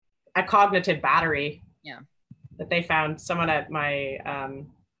 a cognitive battery. Yeah. That they found. Someone at my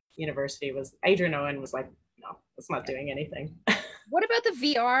university was Adrian Owen was like, no, it's not doing anything. What about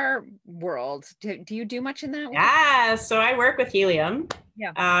the VR world? Do you do much in that? Yeah, so I work with Helium.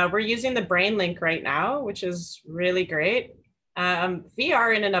 Yeah. We're using the Brain Link right now, which is really great.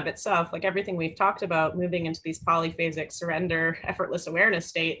 VR in and of itself, like everything we've talked about, moving into these polyphasic surrender, effortless awareness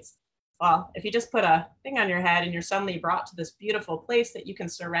states. Well, if you just put a thing on your head and you're suddenly brought to this beautiful place that you can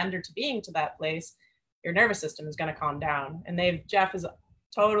surrender to being to that place, your nervous system is going to calm down. And Jeff has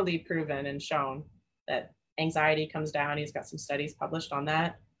totally proven and shown that anxiety comes down. He's got some studies published on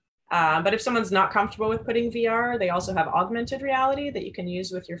that. But if someone's not comfortable with putting VR, they also have augmented reality that you can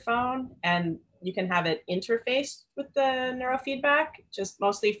use with your phone, and you can have it interfaced with the neurofeedback, just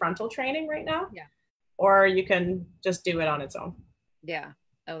mostly frontal training right now. Yeah. Or you can just do it on its own. Yeah.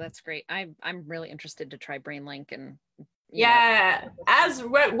 Oh, that's great. I'm really interested to try BrainLink and as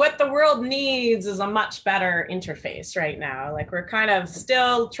what the world needs is a much better interface right now. Like we're kind of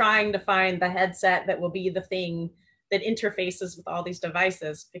still trying to find the headset that will be the thing that interfaces with all these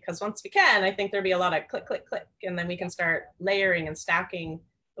devices, because once we can, I think there'll be a lot of click, click, click, and then we can start layering and stacking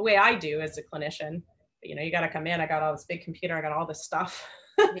the way I do as a clinician. But, you know, you got to come in, I got all this big computer, I got all this stuff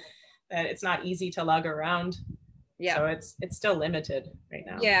that it's not easy to lug around. Yeah. So it's still limited right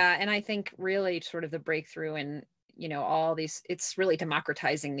now. Yeah. And I think really sort of the breakthrough in, you know, all these, it's really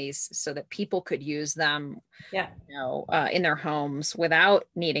democratizing these so that people could use them, Yeah, you know, in their homes without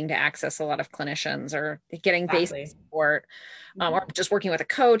needing to access a lot of clinicians or getting basic exactly. support, or just working with a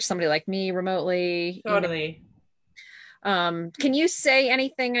coach, somebody like me remotely, you know. Totally. Can you say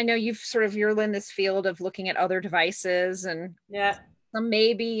anything? I know you're in this field of looking at other devices and Yeah. some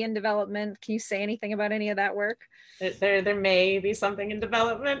may be in development. Can you say anything about any of that work? There may be something in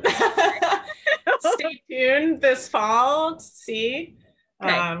development. Stay tuned this fall to see.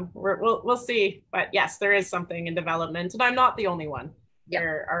 Okay. We'll see. But yes, there is something in development, and I'm not the only one. Yep.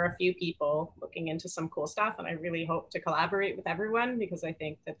 There are a few people looking into some cool stuff, and I really hope to collaborate with everyone because I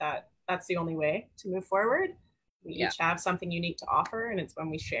think that's the only way to move forward. We Yeah. each have something unique to offer, and it's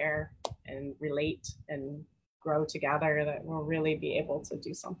when we share and relate and grow together that we'll really be able to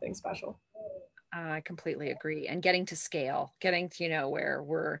do something special. I completely agree. And getting to scale, getting to, you know, where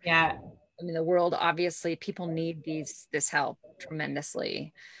we're, Yeah, I mean, the world, obviously people need this help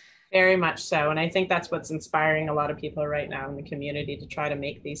tremendously. very much so. And I think that's what's inspiring a lot of people right now in the community to try to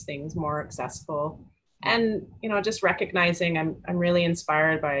make these things more accessible. Yeah. And, you know, just recognizing I'm really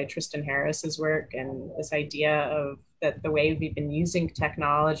inspired by Tristan Harris's work and this idea of that the way we've been using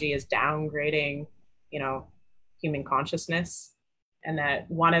technology is downgrading, you know, human consciousness. And that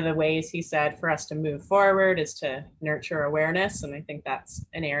one of the ways he said for us to move forward is to nurture awareness. And I think that's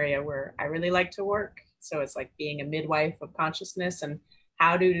an area where I really like to work. So it's like being a midwife of consciousness, and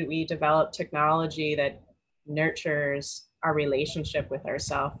how do we develop technology that nurtures our relationship with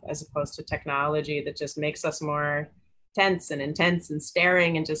ourselves as opposed to technology that just makes us more tense and intense and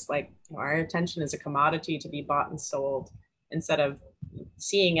staring, and just like, you know, our attention is a commodity to be bought and sold, instead of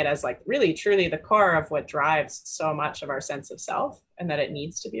seeing it as like really truly the core of what drives so much of our sense of self, and that it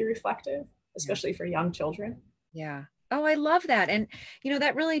needs to be reflective, especially for young children. Yeah. Oh, I love that. And, you know,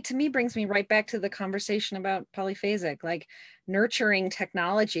 that really to me brings me right back to the conversation about polyphasic, like nurturing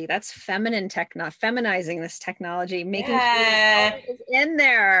technology. That's feminine feminizing this technology, making sure Yeah, it is in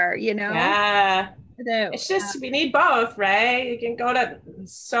there, you know? yeah. So, It's just we need both, right? You can go to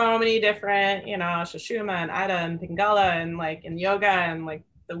so many different, you know, Shoshuma and Ada and Pingala and like in yoga and like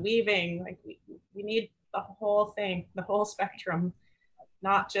the weaving. Like we need the whole thing, the whole spectrum,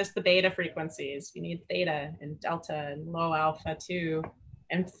 not just the beta frequencies. We need theta and delta and low alpha too.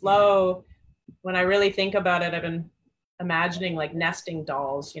 And flow. When I really think about it, I've been imagining like nesting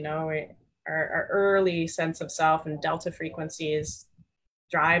dolls, you know, our early sense of self and delta frequencies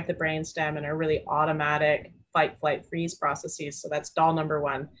drive the brainstem and are really automatic fight, flight, freeze processes. So that's doll number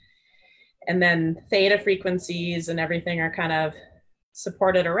one. And then theta frequencies and everything are kind of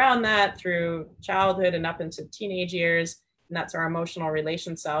supported around that through childhood and up into teenage years. And that's our emotional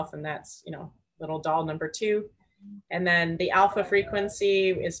relation self. And that's, you know, little doll number two. And then the alpha frequency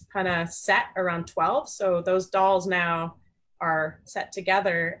is kind of set around 12. So those dolls now are set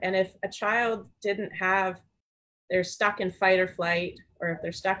together. And if a child didn't have, they're stuck in fight or flight, or if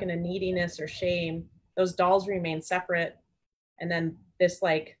they're stuck in a neediness or shame, those dolls remain separate. And then this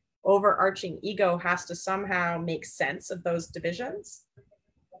like overarching ego has to somehow make sense of those divisions.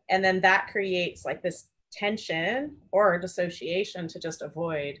 And then that creates like this tension or dissociation to just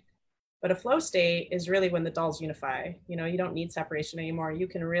avoid. But a flow state is really when the dolls unify. You know, you don't need separation anymore. You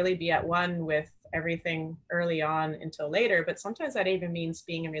can really be at one with everything early on until later. But sometimes that even means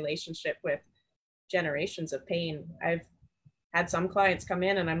being in relationship with generations of pain. I've had some clients come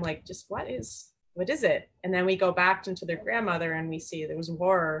in and I'm like, just what is it? And then we go back into their grandmother and we see there was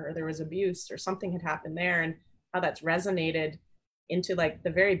war or there was abuse or something had happened there, and how that's resonated into like the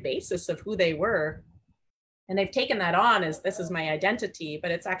very basis of who they were. And they've taken that on as this is my identity,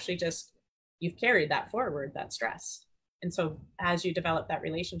 but it's actually just you've carried that forward, that stress. And so as you develop that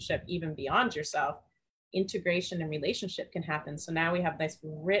relationship even beyond yourself, integration and relationship can happen. So now we have this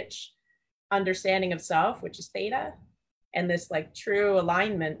rich understanding of self, which is theta, and this like true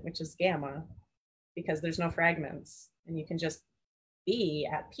alignment, which is gamma, because there's no fragments, and you can just be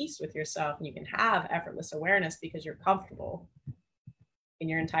at peace with yourself, and you can have effortless awareness because you're comfortable in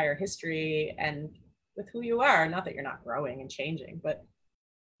your entire history and with who you are. Not that you're not growing and changing, but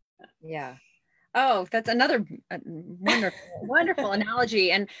yeah. Oh, that's another wonderful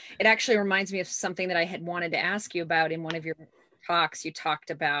analogy. And it actually reminds me of something that I had wanted to ask you about in one of your talks. You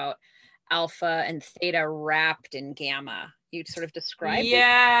talked about alpha and theta wrapped in gamma. You sort of described it.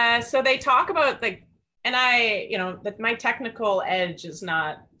 Yeah, so they talk about like, and I, you know, that my technical edge is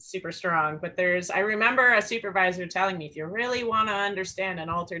not super strong, but I remember a supervisor telling me, if you really want to understand an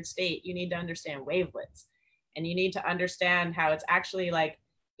altered state, you need to understand wavelets, and you need to understand how it's actually like,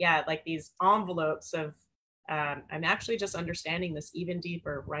 yeah, like these envelopes of I'm actually just understanding this even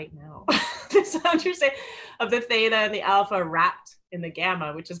deeper right now. This understanding of the theta and the alpha wrapped in the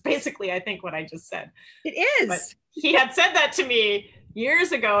gamma, which is basically, I think, what I just said. It is. But he had said that to me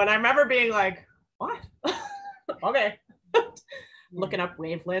years ago, and I remember being like, what? Okay. Looking up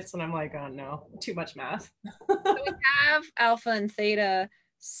wavelets, and I'm like, oh no, too much math. So we have alpha and theta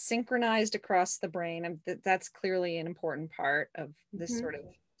synchronized across the brain. That's clearly an important part of this sort of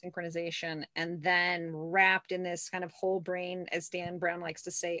synchronization. And then wrapped in this kind of whole brain, as Dan Brown likes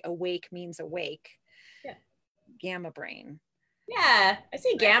to say, awake means awake. Yeah. Gamma brain. Yeah. I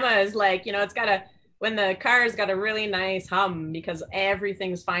see gamma as like, you know, it's got a, when the car's got a really nice hum because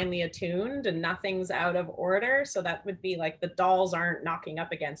everything's finely attuned and nothing's out of order. So that would be like the dolls aren't knocking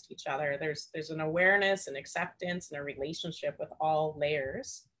up against each other. There's an awareness and acceptance and a relationship with all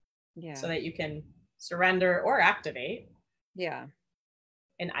layers. Yeah. So that you can surrender or activate. Yeah.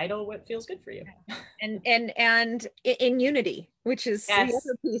 And idle what feels good for you. And in unity, which is the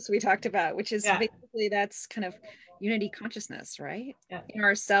other piece we talked about, which is basically that's kind of unity consciousness, right? Yeah. In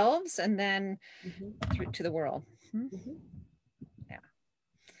ourselves and then through to the world. Yeah.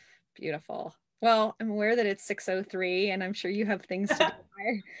 Beautiful. Well, I'm aware that it's 6:03 and I'm sure you have things to do.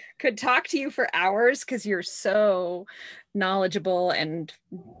 I could talk to you for hours because you're so knowledgeable and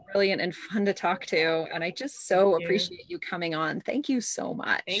brilliant and fun to talk to. And I just so appreciate you coming on. Thank you so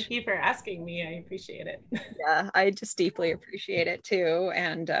much. Thank you for asking me. I appreciate it. Yeah, I just deeply appreciate it too.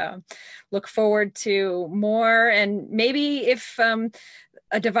 And look forward to more. And maybe if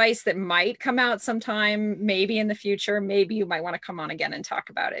a device that might come out sometime, maybe in the future, maybe you might want to come on again and talk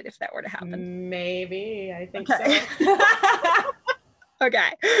about it if that were to happen. Maybe, I think so. Okay.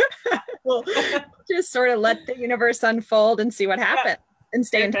 We'll just sort of let the universe unfold and see what happens and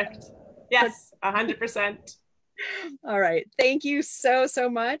stay in touch. Yes, 100%. All right. Thank you so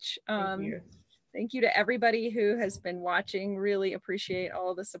much. Thank you. Thank you to everybody who has been watching. Really appreciate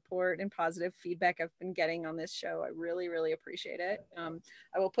all the support and positive feedback I've been getting on this show. I really, really appreciate it.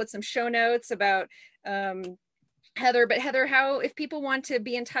 I will put some show notes about Heather, but Heather, if people want to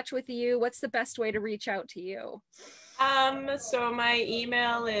be in touch with you, what's the best way to reach out to you? So my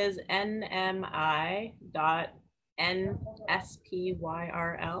email is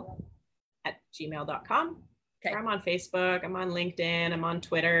nmi.nspyrl@gmail.com. Okay. I'm on Facebook, I'm on LinkedIn, I'm on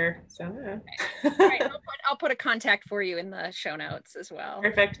Twitter. So All right, I'll put a contact for you in the show notes as well.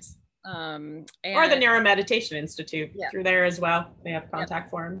 Perfect. Or the Neuro Meditation Institute through there as well. They have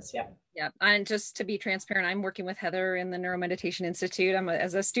contact forms. Yep. Yeah, and just to be transparent, I'm working with Heather in the Neuro Meditation Institute. I'm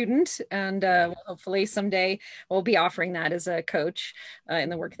as a student, and hopefully someday we'll be offering that as a coach in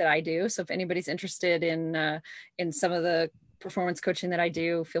the work that I do. So if anybody's interested in some of the performance coaching that I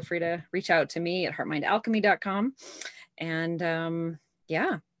do, feel free to reach out to me at heartmindalchemy.com. And I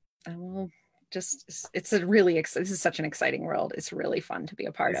will this is such an exciting world. It's really fun to be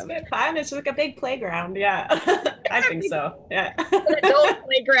a part of. It's fun. It's like a big playground. Yeah, I think so. Yeah, an adult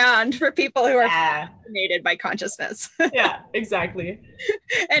playground for people who are fascinated by consciousness. Yeah, exactly.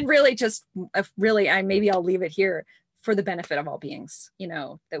 And really, maybe I'll leave it here for the benefit of all beings. You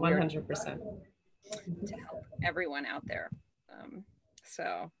know, that 100% to help everyone out there.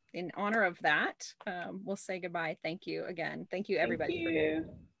 So, in honor of that, we'll say goodbye. Thank you again. Thank you, everybody. Thank you.